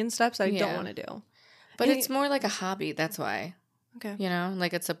 bajillion steps I don't want to do. But it's more like a hobby. That's why. Okay. You know,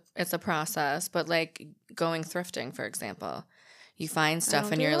 like it's a process. But like going thrifting, for example, you find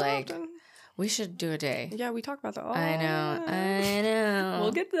stuff and you're like, we should do a day. Yeah, we talk about that all. I know.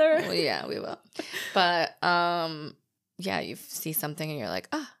 We'll get there. Well, yeah, we will. But yeah, you see something and you're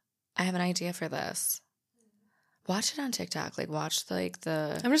like, I have an idea for this. Watch it on TikTok. Like watch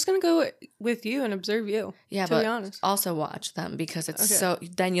the. I'm just gonna go with you and observe you. Yeah, to be honest. Also watch them because it's so.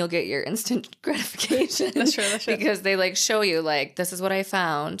 Then you'll get your instant gratification. That's true. Because they like show you like this is what I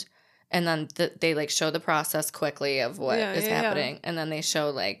found. And then they like show the process quickly of what is happening. And then they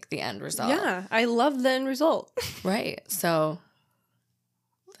show like the end result. Yeah. I love the end result. Right. So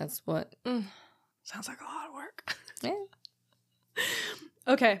that's what. Sounds like a lot of work. Yeah.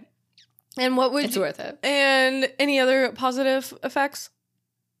 Okay. And what would it's worth it. And any other positive effects?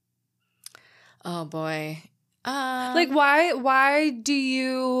 Oh boy. Like why do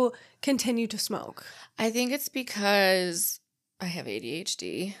you continue to smoke? I think it's because I have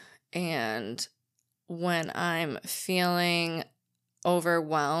ADHD. And when I'm feeling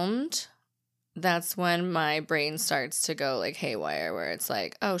overwhelmed, that's when my brain starts to go like haywire, where it's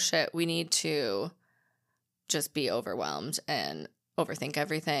like, oh shit, we need to just be overwhelmed and overthink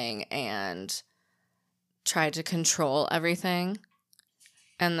everything and try to control everything.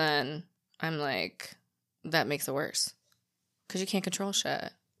 And then I'm like, that makes it worse because you can't control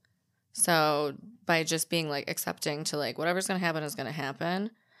shit. So by just being like accepting to like whatever's going to happen is going to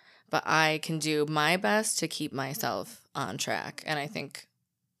happen. But I can do my best to keep myself on track. And I think,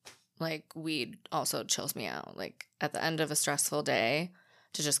 like, weed also chills me out. Like, at the end of a stressful day,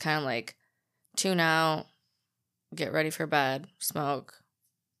 to just kind of, like, tune out, get ready for bed, smoke,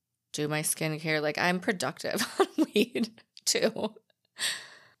 do my skincare. Like, I'm productive on weed, too.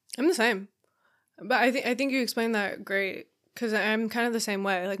 I'm the same. But I think you explained that great. Because I'm kind of the same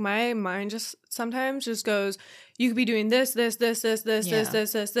way. Like, my mind just sometimes just goes, you could be doing this. And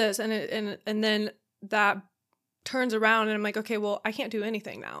then that turns around and I'm like, okay, well, I can't do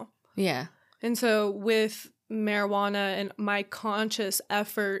anything now. Yeah. And so with marijuana and my conscious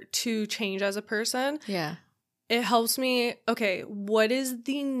effort to change as a person, it helps me, okay, what is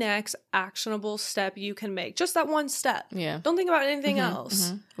the next actionable step you can make? Just that one step. Yeah. Don't think about anything else.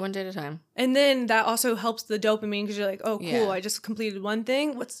 Mm-hmm. One day at a time. And then that also helps the dopamine because you're like, oh, cool, I just completed one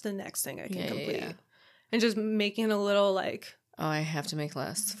thing. What's the next thing I can complete? Yeah. And just making a little like... Oh, I have to make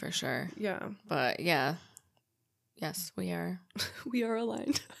less for sure. Yeah. But yeah. Yes, we are. We are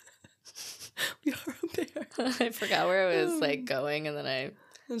aligned. We are up there. I forgot where I was like going and then I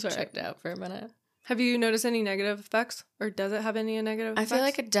checked out for a minute. Have you noticed any negative effects? Or does it have any negative effects? I feel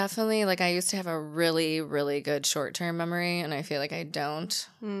like it definitely, like I used to have a really, really good short-term memory, and I feel like I don't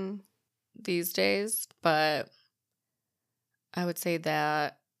these days. But I would say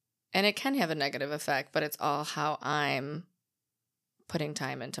that, and it can have a negative effect, but it's all how I'm putting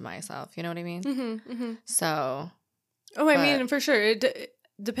time into myself. You know what I mean? Mm-hmm, mm-hmm. So. Oh, I mean, for sure.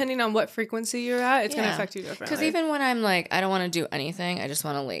 Depending on what frequency you're at, it's going to affect you differently. Because even when I'm like, I don't want to do anything, I just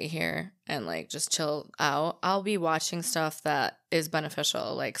want to lay here and like just chill out, I'll be watching stuff that is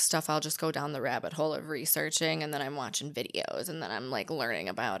beneficial, like stuff I'll just go down the rabbit hole of researching, and then I'm watching videos and then I'm like learning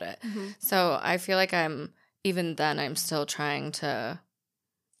about it. Mm-hmm. So I feel like I'm still trying to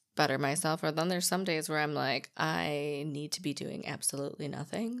better myself. Or then there's some days where I'm like, I need to be doing absolutely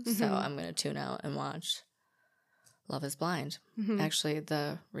nothing. Mm-hmm. So I'm going to tune out and watch Love is Blind. Mm-hmm. Actually,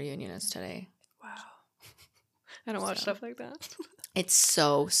 the reunion is today. Wow. I don't watch stuff like that. It's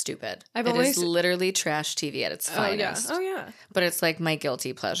so stupid. It is literally trash TV at its finest. Oh, yeah. But it's like my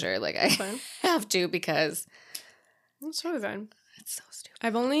guilty pleasure. Like, I have to because... That's totally fine. It's so stupid.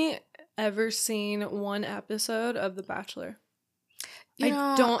 I've only ever seen one episode of The Bachelor. I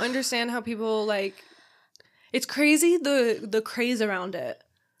don't understand how people, like... It's crazy, the craze around it.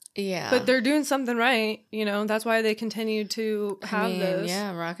 Yeah. But they're doing something right, you know? That's why they continue to have this.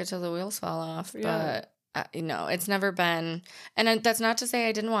 Yeah, rock it till the wheels fall off. Yeah. But, it's never been... And that's not to say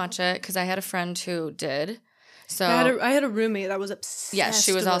I didn't watch it, because I had a friend who did. So I had a roommate that was obsessed. Yeah,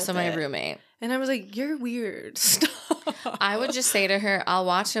 she was also my roommate. And I was like, you're weird. Stop. I would just say to her, I'll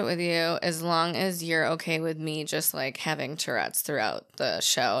watch it with you as long as you're okay with me just, like, having Tourette's throughout the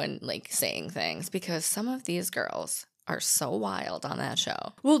show and, like, saying things. Because some of these girls are so wild on that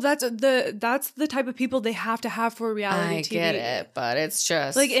show. Well, that's the type of people they have to have for reality TV. I get it, but it's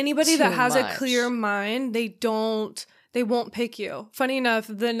just like anybody that has much. a clear mind, they won't pick you. Funny enough,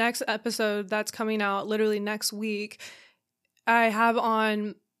 the next episode that's coming out literally next week, I have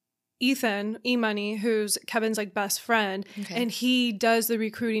on Ethan E-Money, who's Kevin's like best friend, and he does the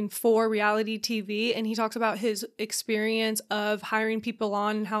recruiting for reality TV, and he talks about his experience of hiring people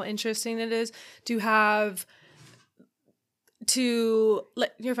on and how interesting it is to have to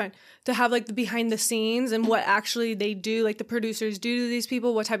have like the behind the scenes and what actually they do, like the producers do to these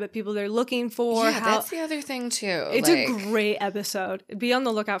people, what type of people they're looking for. Yeah, that's the other thing too. It's a great episode. Be on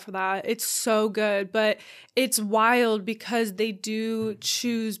the lookout for that. It's so good, but it's wild because they do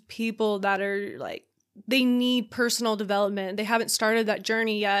choose people that are like, they need personal development. They haven't started that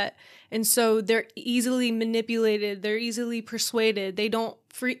journey yet. And so they're easily manipulated. They're easily persuaded. They don't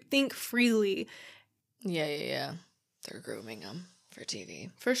think freely. Yeah. They're grooming them for TV.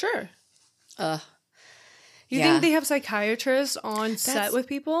 For sure. You yeah. think they have psychiatrists on set with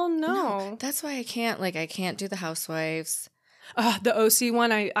people? No. That's why I can't do the Housewives. The OC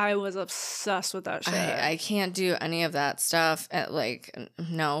one, I was obsessed with that shit. I can't do any of that stuff.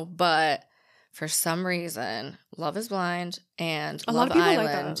 No, but for some reason, Love is Blind and Love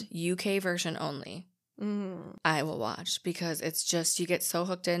Island, like UK version only, I will watch because it's just, you get so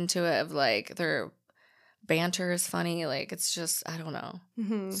hooked into it of like their banter is funny. Like it's just, I don't know.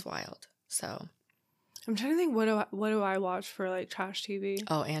 It's wild. So I'm trying to think, what do I watch for like trash TV?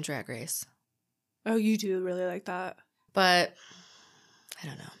 Oh, and Drag Race. Oh, you do really like that. But I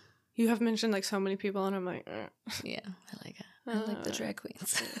don't know. You have mentioned like so many people and I'm like, yeah, I like it. I like the drag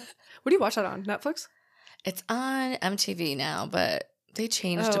queens. What do you watch that on? Netflix? It's on MTV now, but they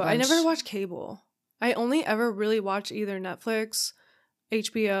changed a bunch. I never watched cable. I only ever really watch either Netflix,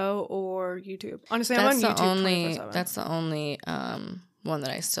 HBO, or YouTube. Honestly, I'm on YouTube 24/7. That's the only one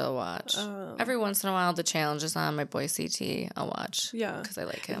that I still watch. Every once in a while, the challenge is on. My boy CT, I'll watch. Yeah. Because I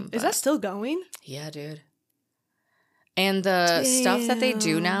like him. Is that still going? Yeah, dude. And the stuff that they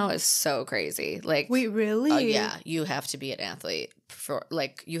do now is so crazy. Like, wait, really? Yeah, you have to be an athlete for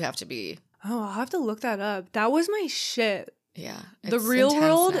you have to be. Oh, I'll have to look that up. That was my shit. Yeah, the Real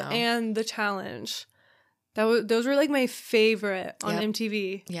World and the Challenge. Those were like my favorite on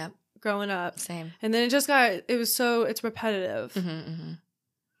MTV. Yeah, growing up. Same. And then it's repetitive.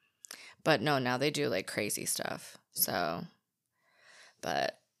 But no, now they do like crazy stuff. So,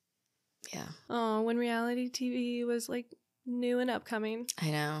 but. Yeah. Oh, when reality TV was like new and upcoming. I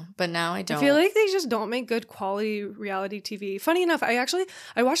know, but now I don't. I feel like they just don't make good quality reality TV. Funny enough, I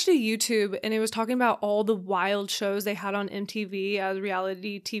watched a YouTube and it was talking about all the wild shows they had on MTV as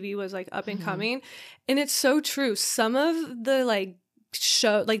reality TV was like up and coming. And it's so true. Some of the like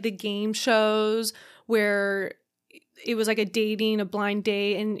the game shows where it was like a blind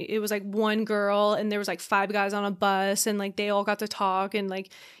date, and it was like one girl and there was like 5 guys on a bus, and like they all got to talk, and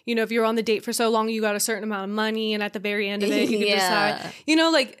like, you know, if you're on the date for so long, you got a certain amount of money, and at the very end of it you could decide, you know,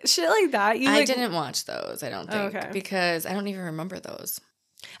 like shit like that. I didn't watch those, I don't think, because I don't even remember those.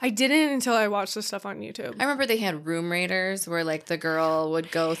 I didn't until I watched the stuff on YouTube. I remember they had room raiders where like the girl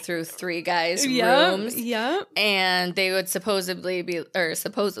would go through 3 guys' rooms. Yeah. And they would supposedly be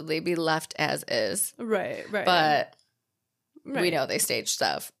left as is. Right. But we know they staged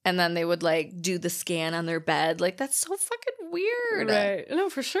stuff. And then they would like do the scan on their bed. Like, that's so fucking weird. Right. No,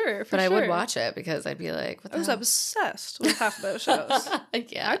 for sure. I would watch it because I'd be like, what the hell? Obsessed with half of those shows.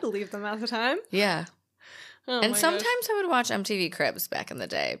 Yeah. I believe them at the time. Yeah. Oh, and sometimes I would watch MTV Cribs back in the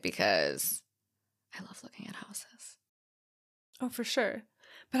day because I love looking at houses. Oh, for sure.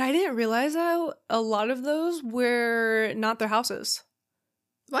 But I didn't realize that a lot of those were not their houses.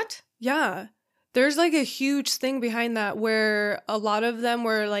 What? Yeah. There's like a huge thing behind that where a lot of them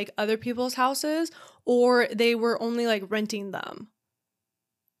were like other people's houses, or they were only like renting them.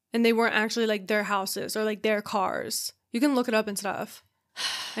 And they weren't actually like their houses or like their cars. You can look it up and stuff.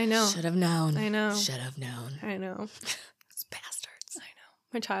 I know. Should have known. I know. Should have known. I know. Those bastards. I know.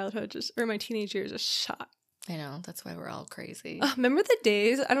 My childhood my teenage years just shot. I know. That's why we're all crazy. Remember the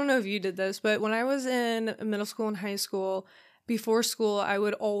days? I don't know if you did this, but when I was in middle school and high school, before school, I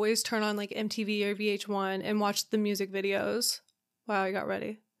would always turn on like MTV or VH1 and watch the music videos while I got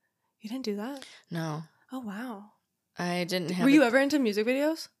ready. You didn't do that? No. Oh, wow. I didn't have. Were you ever into music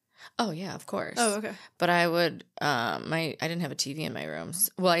videos? Oh, yeah, of course. Oh, okay. But I would, I didn't have a TV in my room.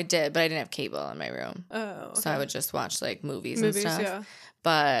 Well, I did, but I didn't have cable in my room. Oh, okay. So I would just watch like movies and stuff. Yeah.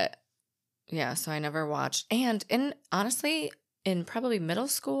 But yeah, so I never watched. And honestly, in probably middle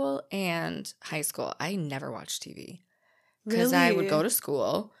school and high school, I never watched TV. Because I would go to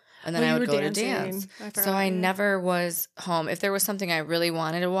school And then I would go dancing. to dance. So I never was home. If there was something I really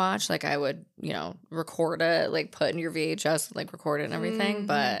wanted to watch, like I would, record it, like put in your VHS, like record it and everything. Mm-hmm.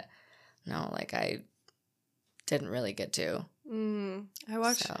 But no, like I didn't really get to. I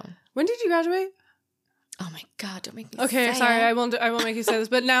watched. So. When did you graduate? Oh my God! Don't make me. Okay, say sorry, it. I won't make you say this.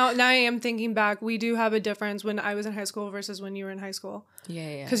 But now I am thinking back. We do have a difference when I was in high school versus when you were in high school.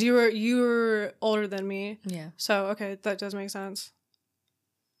 Yeah. Because you were older than me. Yeah. So okay, that does make sense.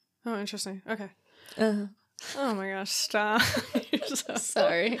 Oh, interesting. Okay. Oh my gosh! Stop. So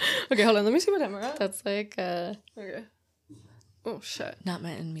sorry. Okay, hold on. Let me see what time we're at. That's like. Okay. Oh shit! Not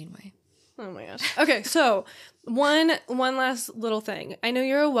meant in a mean way. Oh my gosh. Okay, so one last little thing. I know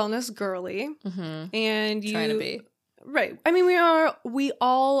you're a wellness girly, and you trying to be right. I mean, we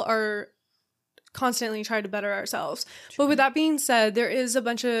all are constantly trying to better ourselves. True. But with that being said, there is a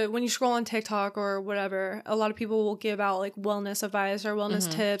bunch of, when you scroll on TikTok or whatever, a lot of people will give out like wellness advice or wellness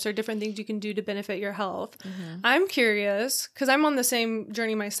tips or different things you can do to benefit your health. I'm curious because I'm on the same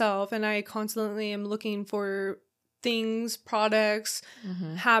journey myself, and I constantly am looking for things, products,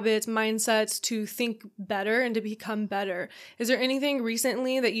 habits, mindsets to think better and to become better. Is there anything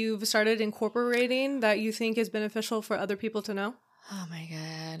recently that you've started incorporating that you think is beneficial for other people to know? Oh my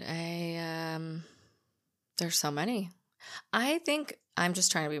God. There's so many. I think I'm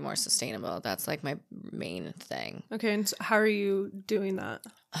just trying to be more sustainable. That's like my main thing. Okay. And so how are you doing that?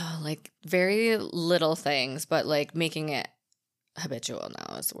 Like very little things, but like making it habitual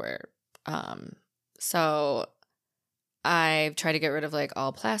now is where, so I've tried to get rid of like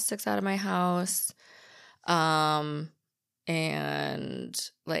all plastics out of my house. And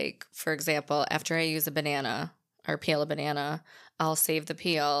like, for example, after I use a banana or peel a banana, I'll save the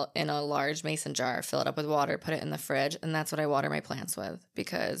peel in a large mason jar, fill it up with water, put it in the fridge. And that's what I water my plants with,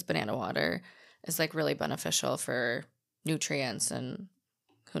 because banana water is like really beneficial for nutrients and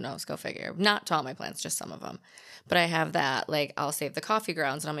who knows, go figure. Not to all my plants, just some of them. But I have that, like I'll save the coffee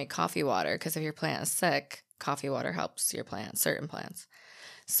grounds and I'll make coffee water, because if your plant is sick, coffee water helps your plant, certain plants.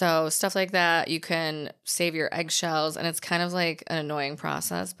 So stuff like that, you can save your eggshells, and it's kind of like an annoying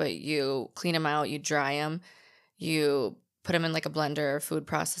process, but you clean them out, you dry them, you put them in like a blender or food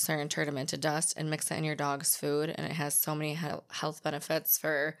processor and turn them into dust and mix it in your dog's food, and it has so many health benefits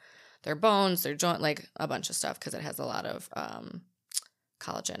for their bones, their joint, like a bunch of stuff, because it has a lot of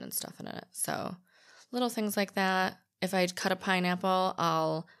collagen and stuff in it. So little things like that. If I cut a pineapple,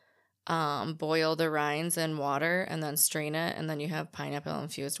 I'll boil the rinds in water and then strain it, and then you have pineapple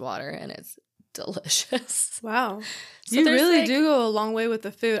infused water, and it's delicious. Wow. So you really do go a long way with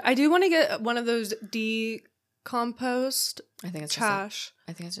the food. I do want to get one of those decompost I think it's trash.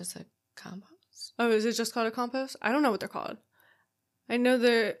 I think it's just a compost. Oh, is it just called a compost? I don't know what they're called. I know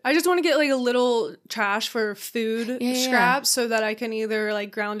I just want to get like a little trash for food scraps so that I can either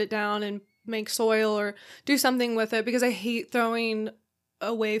like ground it down and make soil or do something with it, because I hate throwing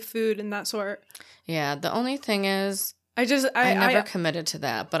away food and that sort. Yeah, the only thing is I never committed to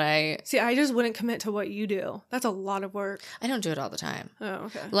that, but I just wouldn't commit to what you do. That's a lot of work. I don't do it all the time. Oh,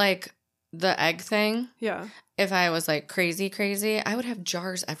 okay. Like the egg thing. Yeah. If I was like crazy, I would have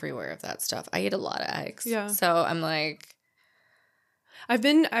jars everywhere of that stuff. I eat a lot of eggs. Yeah. So I'm like, I've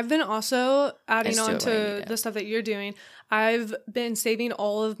been also adding on to the stuff that you're doing. I've been saving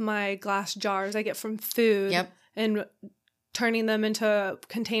all of my glass jars I get from food. Yep. And turning them into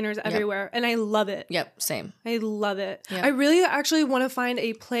containers everywhere. And I love it. Yep, same. I love it. Yep. I really actually want to find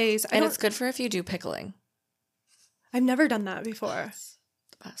a place. And it's good for if you do pickling. I've never done that before. It's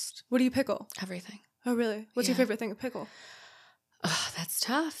the best. What do you pickle? Everything. Oh, really? What's your favorite thing to pickle? Oh, that's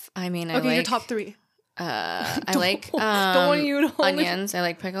tough. I mean, okay, your top 3. I like onions. I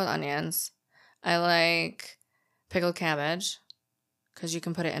like pickled onions. I like pickled cabbage, because you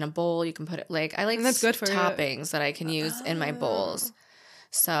can put it in a bowl. You can put it I like, and that's good for toppings that I can use in my bowls.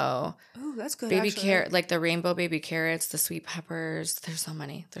 So, that's good. Baby carrot, like the rainbow baby carrots, the sweet peppers. There's so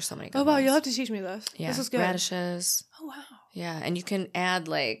many. Good oh wow, you'll have to teach me this. Yeah, this is good. Radishes. Oh wow. Yeah, and you can add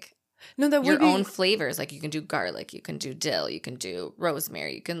like your own flavors. Like you can do garlic, you can do dill, you can do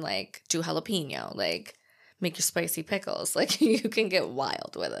rosemary, you can like do jalapeno, like make your spicy pickles. Like you can get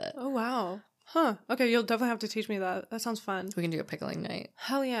wild with it. Oh wow. Huh. Okay, you'll definitely have to teach me that. That sounds fun. We can do a pickling night.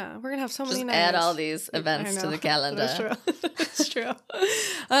 Hell yeah. We're going to have so many nights. Add all these events to the calendar. That's true. That's true.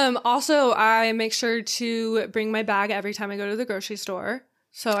 Also, I make sure to bring my bag every time I go to the grocery store.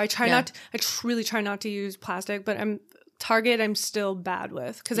 So I really try not to use plastic, but Target I'm still bad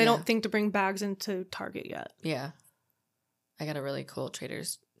with, because I don't think to bring bags into Target yet. Yeah. I got a really cool Trader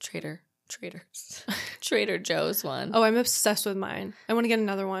Joe's one. Oh, I'm obsessed with mine. I want to get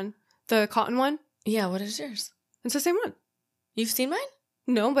another one. The cotton one? Yeah, what is yours? It's the same one. You've seen mine?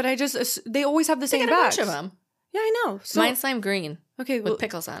 No, but they always have the same bags. They got a bunch of them. Yeah, I know. So, mine's lime green. Okay, with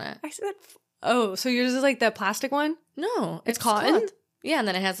pickles on it. I said, oh, so yours is like the plastic one? No, it's cotton. Cloth. Yeah, and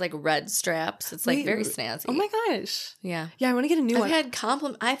then it has like red straps. It's like very snazzy. Oh my gosh. Yeah. Yeah, I want to get a new one.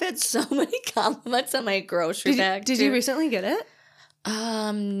 I've had so many compliments on my grocery bag. Did you recently get it?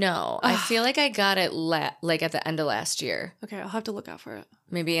 No. I feel like I got it like at the end of last year. Okay, I'll have to look out for it.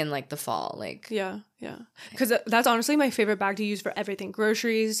 Maybe in like the fall. Like Yeah. Because that's honestly my favorite bag to use for everything.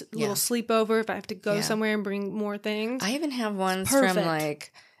 Groceries, little sleepover if I have to go somewhere and bring more things. I even have ones from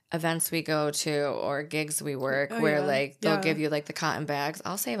like events we go to or gigs we work where like they'll give you like the cotton bags.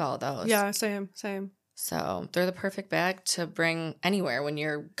 I'll save all of those. Yeah, same. So they're the perfect bag to bring anywhere when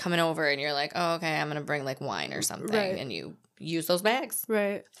you're coming over and you're like, oh, okay, I'm going to bring like wine or something. Right. And you use those bags.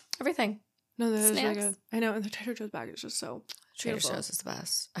 Right. Everything. No, that is really good. I know. And the Trader Joe's bag is just so Trader beautiful. Joe's is the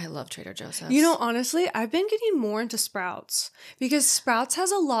best. I love Trader Joe's. You know, honestly, I've been getting more into Sprouts because Sprouts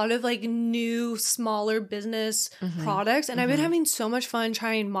has a lot of like new, smaller business products. And I've been having so much fun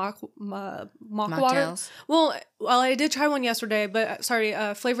trying mock water. Well, I did try one yesterday, but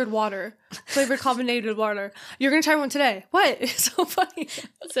flavored carbonated water. You're going to try one today. What? It's so funny.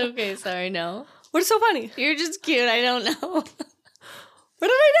 It's okay. Sorry, no. What's so funny? You're just cute. I don't know. What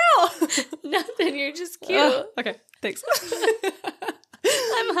did I know? Nothing. You're just cute. Okay. Thanks.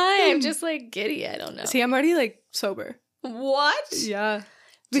 I'm high. I'm just like giddy. I don't know. See, I'm already like sober. What? Yeah.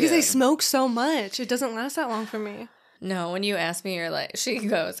 Because I smoke so much. It doesn't last that long for me. No, when you asked me, you're like, she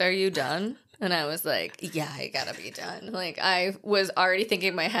goes, are you done? And I was like, yeah, I gotta be done. Like, I was already thinking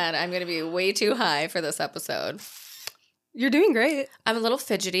in my head, I'm gonna be way too high for this episode. You're doing great. I'm a little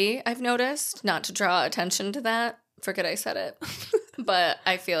fidgety, I've noticed. Not to draw attention to that. Forget I said it. But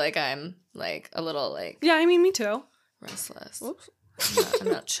I feel like I'm like a little like... Yeah, I mean, me too. Restless. Whoops. I'm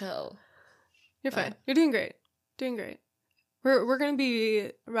not chill. You're fine. You're doing great. We're going to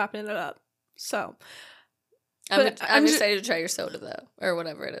be wrapping it up. So... I'm excited to try your soda though. Or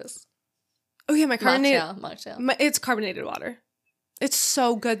whatever it is. Oh yeah, my carbonated... Mocktail. It's carbonated water. It's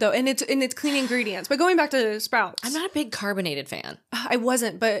so good though. And it's clean ingredients. But going back to Sprouts... I'm not a big carbonated fan. I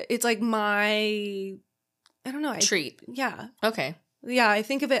wasn't, but it's like my... I don't know. Treat. Yeah. Okay. Yeah, I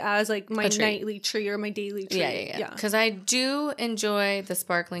think of it as like my nightly treat or my daily treat. Yeah. Because I do enjoy the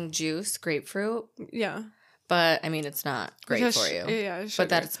sparkling juice, grapefruit. Yeah. But, I mean, it's not great for you. Yeah, but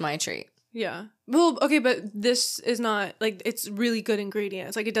that's my treat. Yeah. Well, okay, but this is not, like, it's really good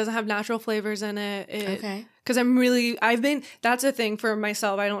ingredients. Like, it doesn't have natural flavors in it. Okay. Because that's a thing for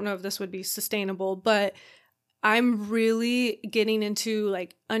myself. I don't know if this would be sustainable, but... I'm really getting into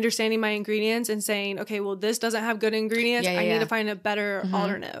like understanding my ingredients and saying, okay, well, this doesn't have good ingredients. I need to find a better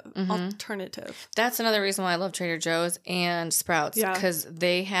alternative. That's another reason why I love Trader Joe's and Sprouts. Yeah. Because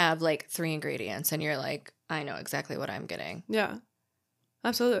they have like 3 ingredients and you're like, I know exactly what I'm getting. Yeah.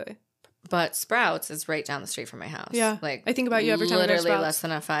 Absolutely. But Sprouts is right down the street from my house. Yeah. Like I think about you every time I go to Sprouts. Literally less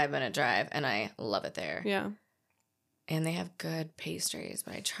than a 5-minute drive and I love it there. Yeah. And they have good pastries,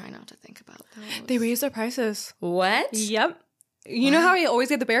 but I try not to think about those. They raised their prices. What? Yep. You know how I always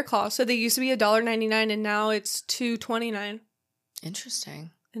get the bear claw? So they used to be $1.99 and now it's $2.29.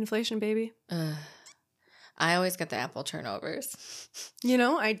 Interesting. Inflation, baby. I always get the apple turnovers. You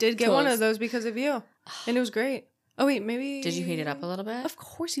know, I did get one of those because of you. And it was great. Oh, wait, maybe... Did you heat it up a little bit? Of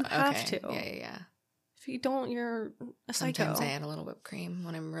course you have to. Yeah. If you don't, you're a psycho. Sometimes I add a little whipped cream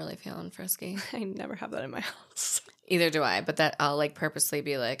when I'm really feeling frisky. I never have that in my house. Either do I, but that I'll like purposely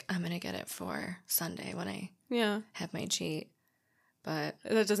be like, I'm going to get it for Sunday when I have my cheat. But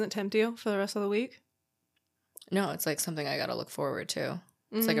that doesn't tempt you for the rest of the week? No, it's like something I got to look forward to.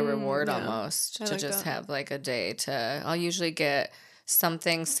 It's like a reward almost to like just have like a day to... I'll usually get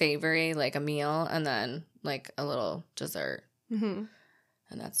something savory, like a meal, and then like a little dessert. Mm-hmm.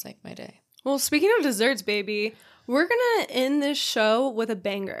 And that's like my day. Well, speaking of desserts, baby, we're going to end this show with a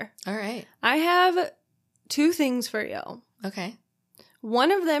banger. All right. I have 2 things for you. Okay.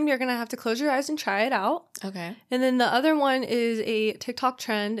 One of them, you're going to have to close your eyes and try it out. Okay. And then the other one is a TikTok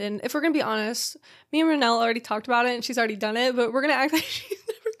trend. And if we're going to be honest, me and Ranell already talked about it and she's already done it, but we're going to act like she's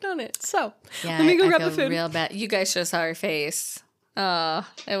never done it. So let me go grab the food. Real bad. You guys should have saw her face. Oh,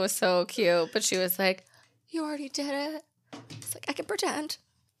 it was so cute. But she was like, you already did it. It's like, I can pretend.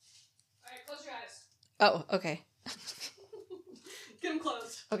 Close your eyes. Oh, okay. Get them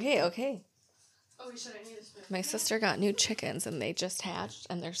closed. Okay. Oh, shit, I need a spoon. My sister got new chickens and they just hatched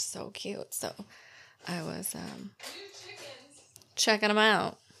and they're so cute. So I was checking them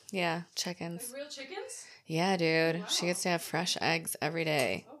out. Yeah, chickens. Like real chickens? Yeah, dude. Wow. She gets to have fresh eggs every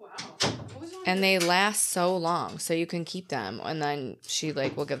day. Oh, wow. And they last so long, so you can keep them. And then she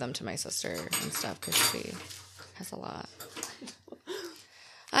like will give them to my sister and stuff because she has a lot.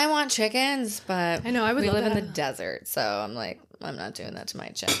 I want chickens, but I know I would. We love live in that. the desert, so I'm like, I'm not doing that to my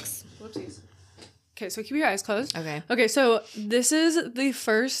chicks. Whoopsies. Okay, so keep your eyes closed. Okay. Okay, so this is the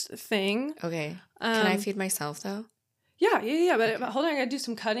first thing. Okay. Can I feed myself though? Yeah. But hold on, I gotta do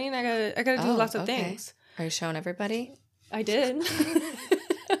some cutting. I gotta do lots of things. Are you showing everybody? I did.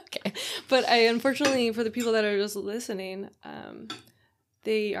 Okay. But unfortunately, for the people that are just listening,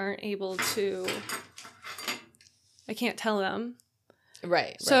 they aren't able to. I can't tell them.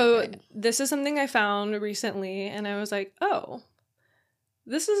 Right. So this is something I found recently, and I was like, oh,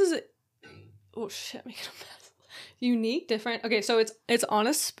 this is. Oh shit! Make it a mess. Unique, different. Okay, so it's on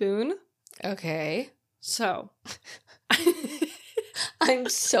a spoon. Okay. So. I'm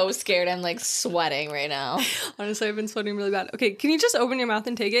so scared. I'm like sweating right now. Honestly, I've been sweating really bad. Okay, can you just open your mouth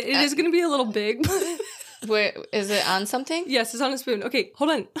and take it? It is going to be a little big. Wait, is it on something? Yes, it's on a spoon. Okay,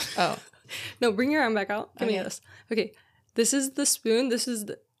 hold on. Oh. No, bring your arm back out. Give me this. Okay, this is the spoon. This is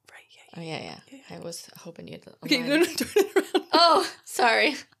the... Right, Oh, yeah. I was hoping you'd... Okay, no, turn it around. Oh,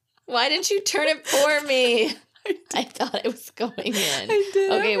 sorry. Why didn't you turn it for me? I thought it was going in. I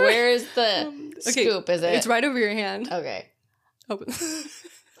did. Okay, where is the scoop? Is it? It's right over your hand. Okay. Open.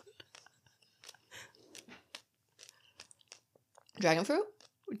 Dragon fruit?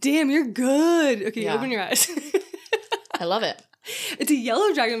 Damn, you're good. Okay, Yeah. open your eyes. I love it. It's a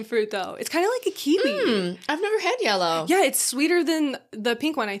yellow dragon fruit, though. It's kind of like a kiwi. I've never had yellow. Yeah, it's sweeter than the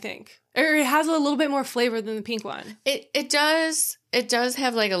pink one, I think. Or it has a little bit more flavor than the pink one. It does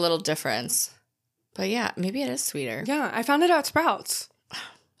have like a little difference. But yeah, maybe it is sweeter. Yeah, I found it at Sprouts.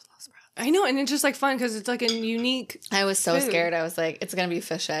 I know, and it's just like fun because it's like a unique. I was so food. scared. I was like, it's gonna be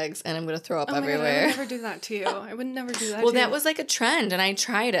fish eggs, and I'm gonna throw up Oh my God, I everywhere. would never do that to you. I would never do that. Well, to that you. was like a trend, and I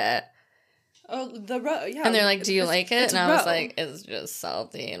tried it. Oh, the roe. Yeah. And they're like, "Do you like it?" it's And I was roe. like, "It's just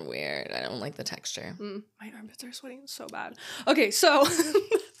salty and weird. I don't like the texture." My armpits are sweating so bad. Okay, so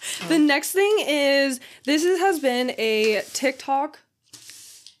the next thing is has been a TikTok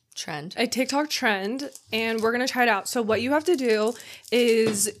Trend. and we're gonna try it out. So what you have to do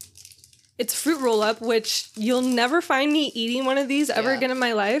is it's fruit roll up, which you'll never find me eating one of these ever again in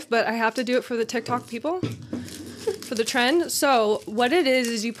my life, but I have to do it for the TikTok people. For the trend. So what it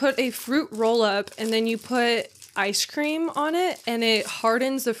is you put a fruit roll up and then you put ice cream on it and it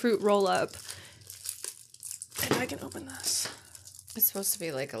hardens the fruit roll up. And I can open this. It's supposed to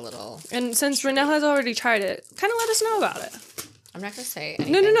be like a little... And since Ranell has already tried it, kind of let us know about it. I'm not going to say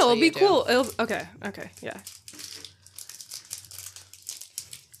anything. No, until it'll be you do. cool. Okay, yeah.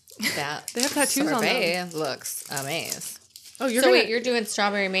 They have tattoos on them. Looks amazing. Oh, wait, you're doing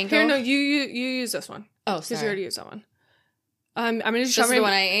strawberry mango? Here, no, you use this one. Oh, because you sorry. already used that one. I'm gonna do This strawberry. is the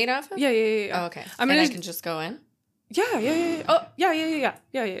one I ate off of? Yeah. Oh, okay. I I can just go in? Yeah. Oh,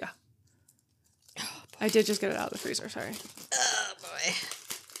 yeah. Oh, I did just get it out of the freezer. Sorry. Oh, boy.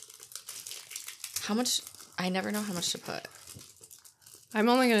 How much? I never know how much to put. I'm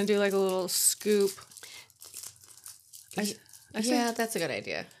only gonna do like a little scoop. Yeah, that's a good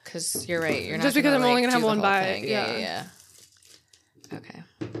idea. Because you're right. You're not just because I'm only gonna have one bite. thing. Yeah. Okay.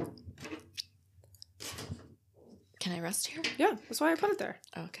 Can I rest here? Yeah, that's why I put it there.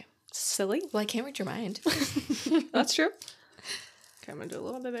 Oh, okay. Silly. Well, I can't read your mind. That's true. Okay, I'm gonna do a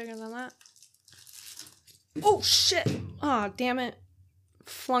little bit bigger than that. Oh shit! Oh damn it!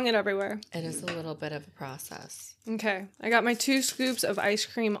 Flung it everywhere. It is a little bit of a process. Okay, I got my 2 scoops of ice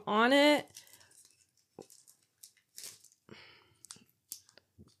cream on it. I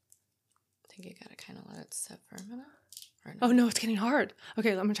think you gotta kind of let it sit for a minute. Or Oh no, it's getting hard. Okay,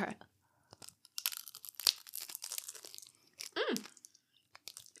 I'm gonna try it.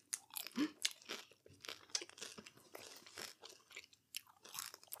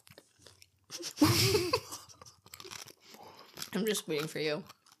 I'm just waiting for you.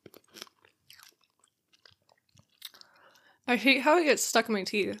 I hate how it gets stuck in my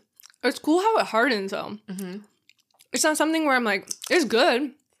teeth. It's cool how it hardens though. Mm-hmm. It's not something where I'm like, it's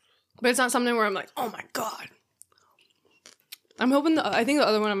good, but it's not something where I'm like, oh my God. I'm hoping I think the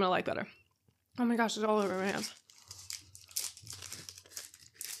other one I'm gonna like better. Oh my gosh, it's all over my hands.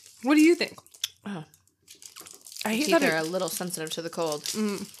 What do you think? Oh. I hate Teeth that are a little sensitive to the cold.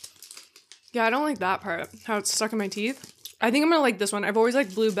 Yeah, I don't like that part. How it's stuck in my teeth. I think I'm gonna like this one. I've always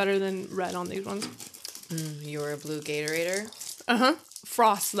liked blue better than red on these ones. You were a blue Gatorader? Uh-huh.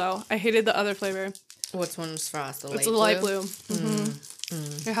 Frost, though. I hated the other flavor. Which one's Frost? It's the light blue.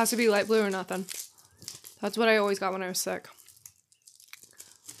 Mm-hmm. It has to be light blue or nothing. That's what I always got when I was sick.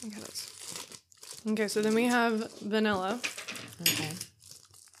 Okay, so then we have vanilla. Okay.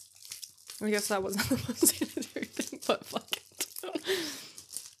 I guess that wasn't the most sanitary thing, but fuck it.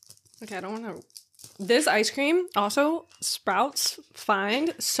 Okay, I don't want to... This ice cream, also, Sprouts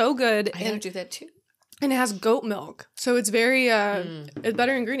find. So good. I gotta do that too. And it has goat milk. So it's very, it's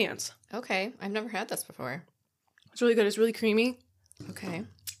better ingredients. Okay. I've never had this before. It's really good. It's really creamy. Okay.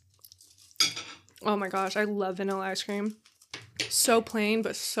 Oh my gosh. I love vanilla ice cream. So plain,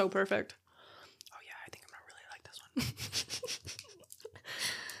 but so perfect. Oh yeah, I think I'm gonna really like this one.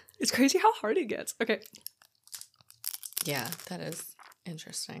 It's crazy how hard it gets. Okay. Yeah, that is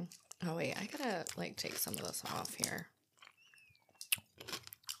interesting. Oh wait, I gotta like take some of this off here.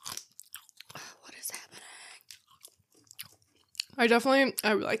 What is happening?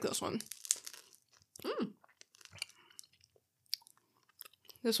 I really like this one.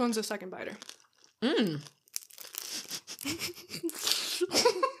 This one's a second biter.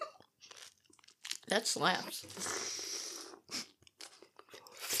 That slaps.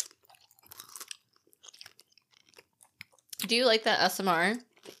 Do you like that SMR?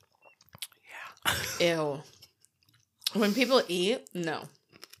 Yeah. Ew. When people eat, no.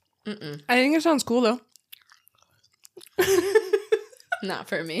 Mm-mm. I think it sounds cool though. Not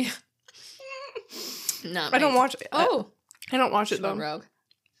for me. Not. I don't watch it. Oh. I don't watch it though. Rogue.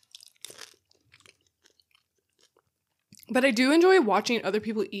 But I do enjoy watching other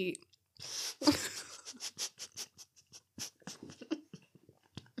people eat.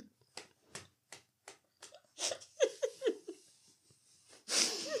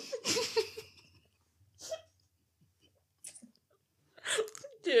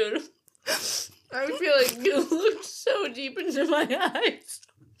 Dude, I feel like you looked so deep into my eyes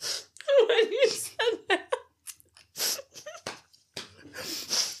when you said that.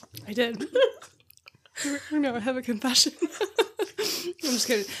 I did. No, I have a confession. I'm just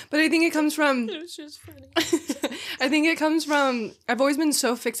kidding. But I think it comes from... It was just funny. I think it comes from... I've always been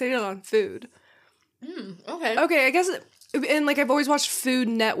so fixated on food. Okay. Okay, I guess... And, like, I've always watched Food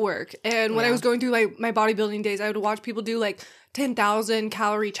Network. And when I was going through, like, my bodybuilding days, I would watch people do, like, 10,000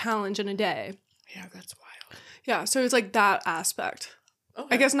 calorie challenge in a day. Yeah, that's wild. Yeah, so it's, like, that aspect.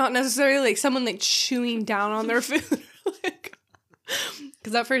 Okay. I guess not necessarily, like, someone, like, chewing down on their food. Like...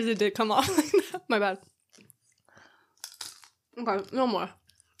 Because that phrase did come off like that. My bad. Okay, no more.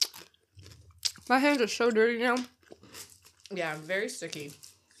 My hands are so dirty now. Yeah, very sticky.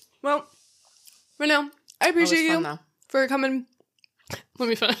 Well, Ranell, I appreciate you though. for coming. Let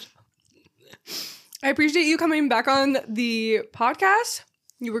me finish. I appreciate you coming back on the podcast.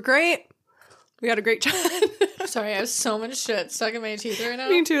 You were great. We had a great chat. Sorry, I have so much shit stuck in my teeth right now.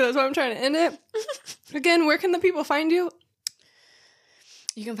 Me too. That's why I'm trying to end it. Again, where can the people find you?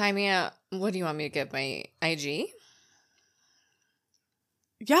 You can find me at, what do you want me to give, my IG?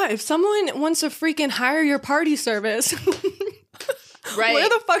 Yeah, if someone wants to freaking hire your party service, right? Where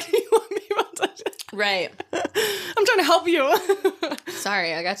the fuck do you want me to? Right. I'm trying to help you.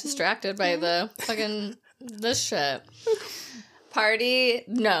 Sorry, I got distracted by the fucking this shit. Party?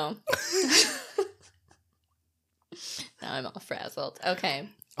 No. Now I'm all frazzled. Okay.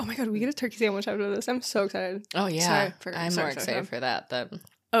 Oh my god, we get a turkey sandwich after this. I'm so excited. Oh yeah. I'm more sorry. excited for that than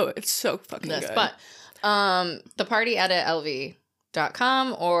Oh, it's so fucking this. good. But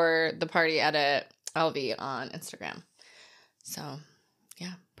thepartyedit.lv.com or thepartyedit.lv on Instagram. So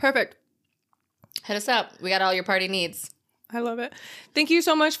yeah. Perfect. Hit us up. We got all your party needs. I love it. Thank you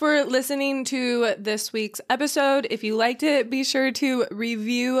so much for listening to this week's episode. If you liked it, be sure to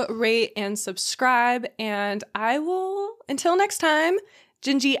review, rate, and subscribe. And I will, until next time,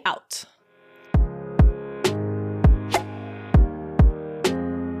 Gingy out.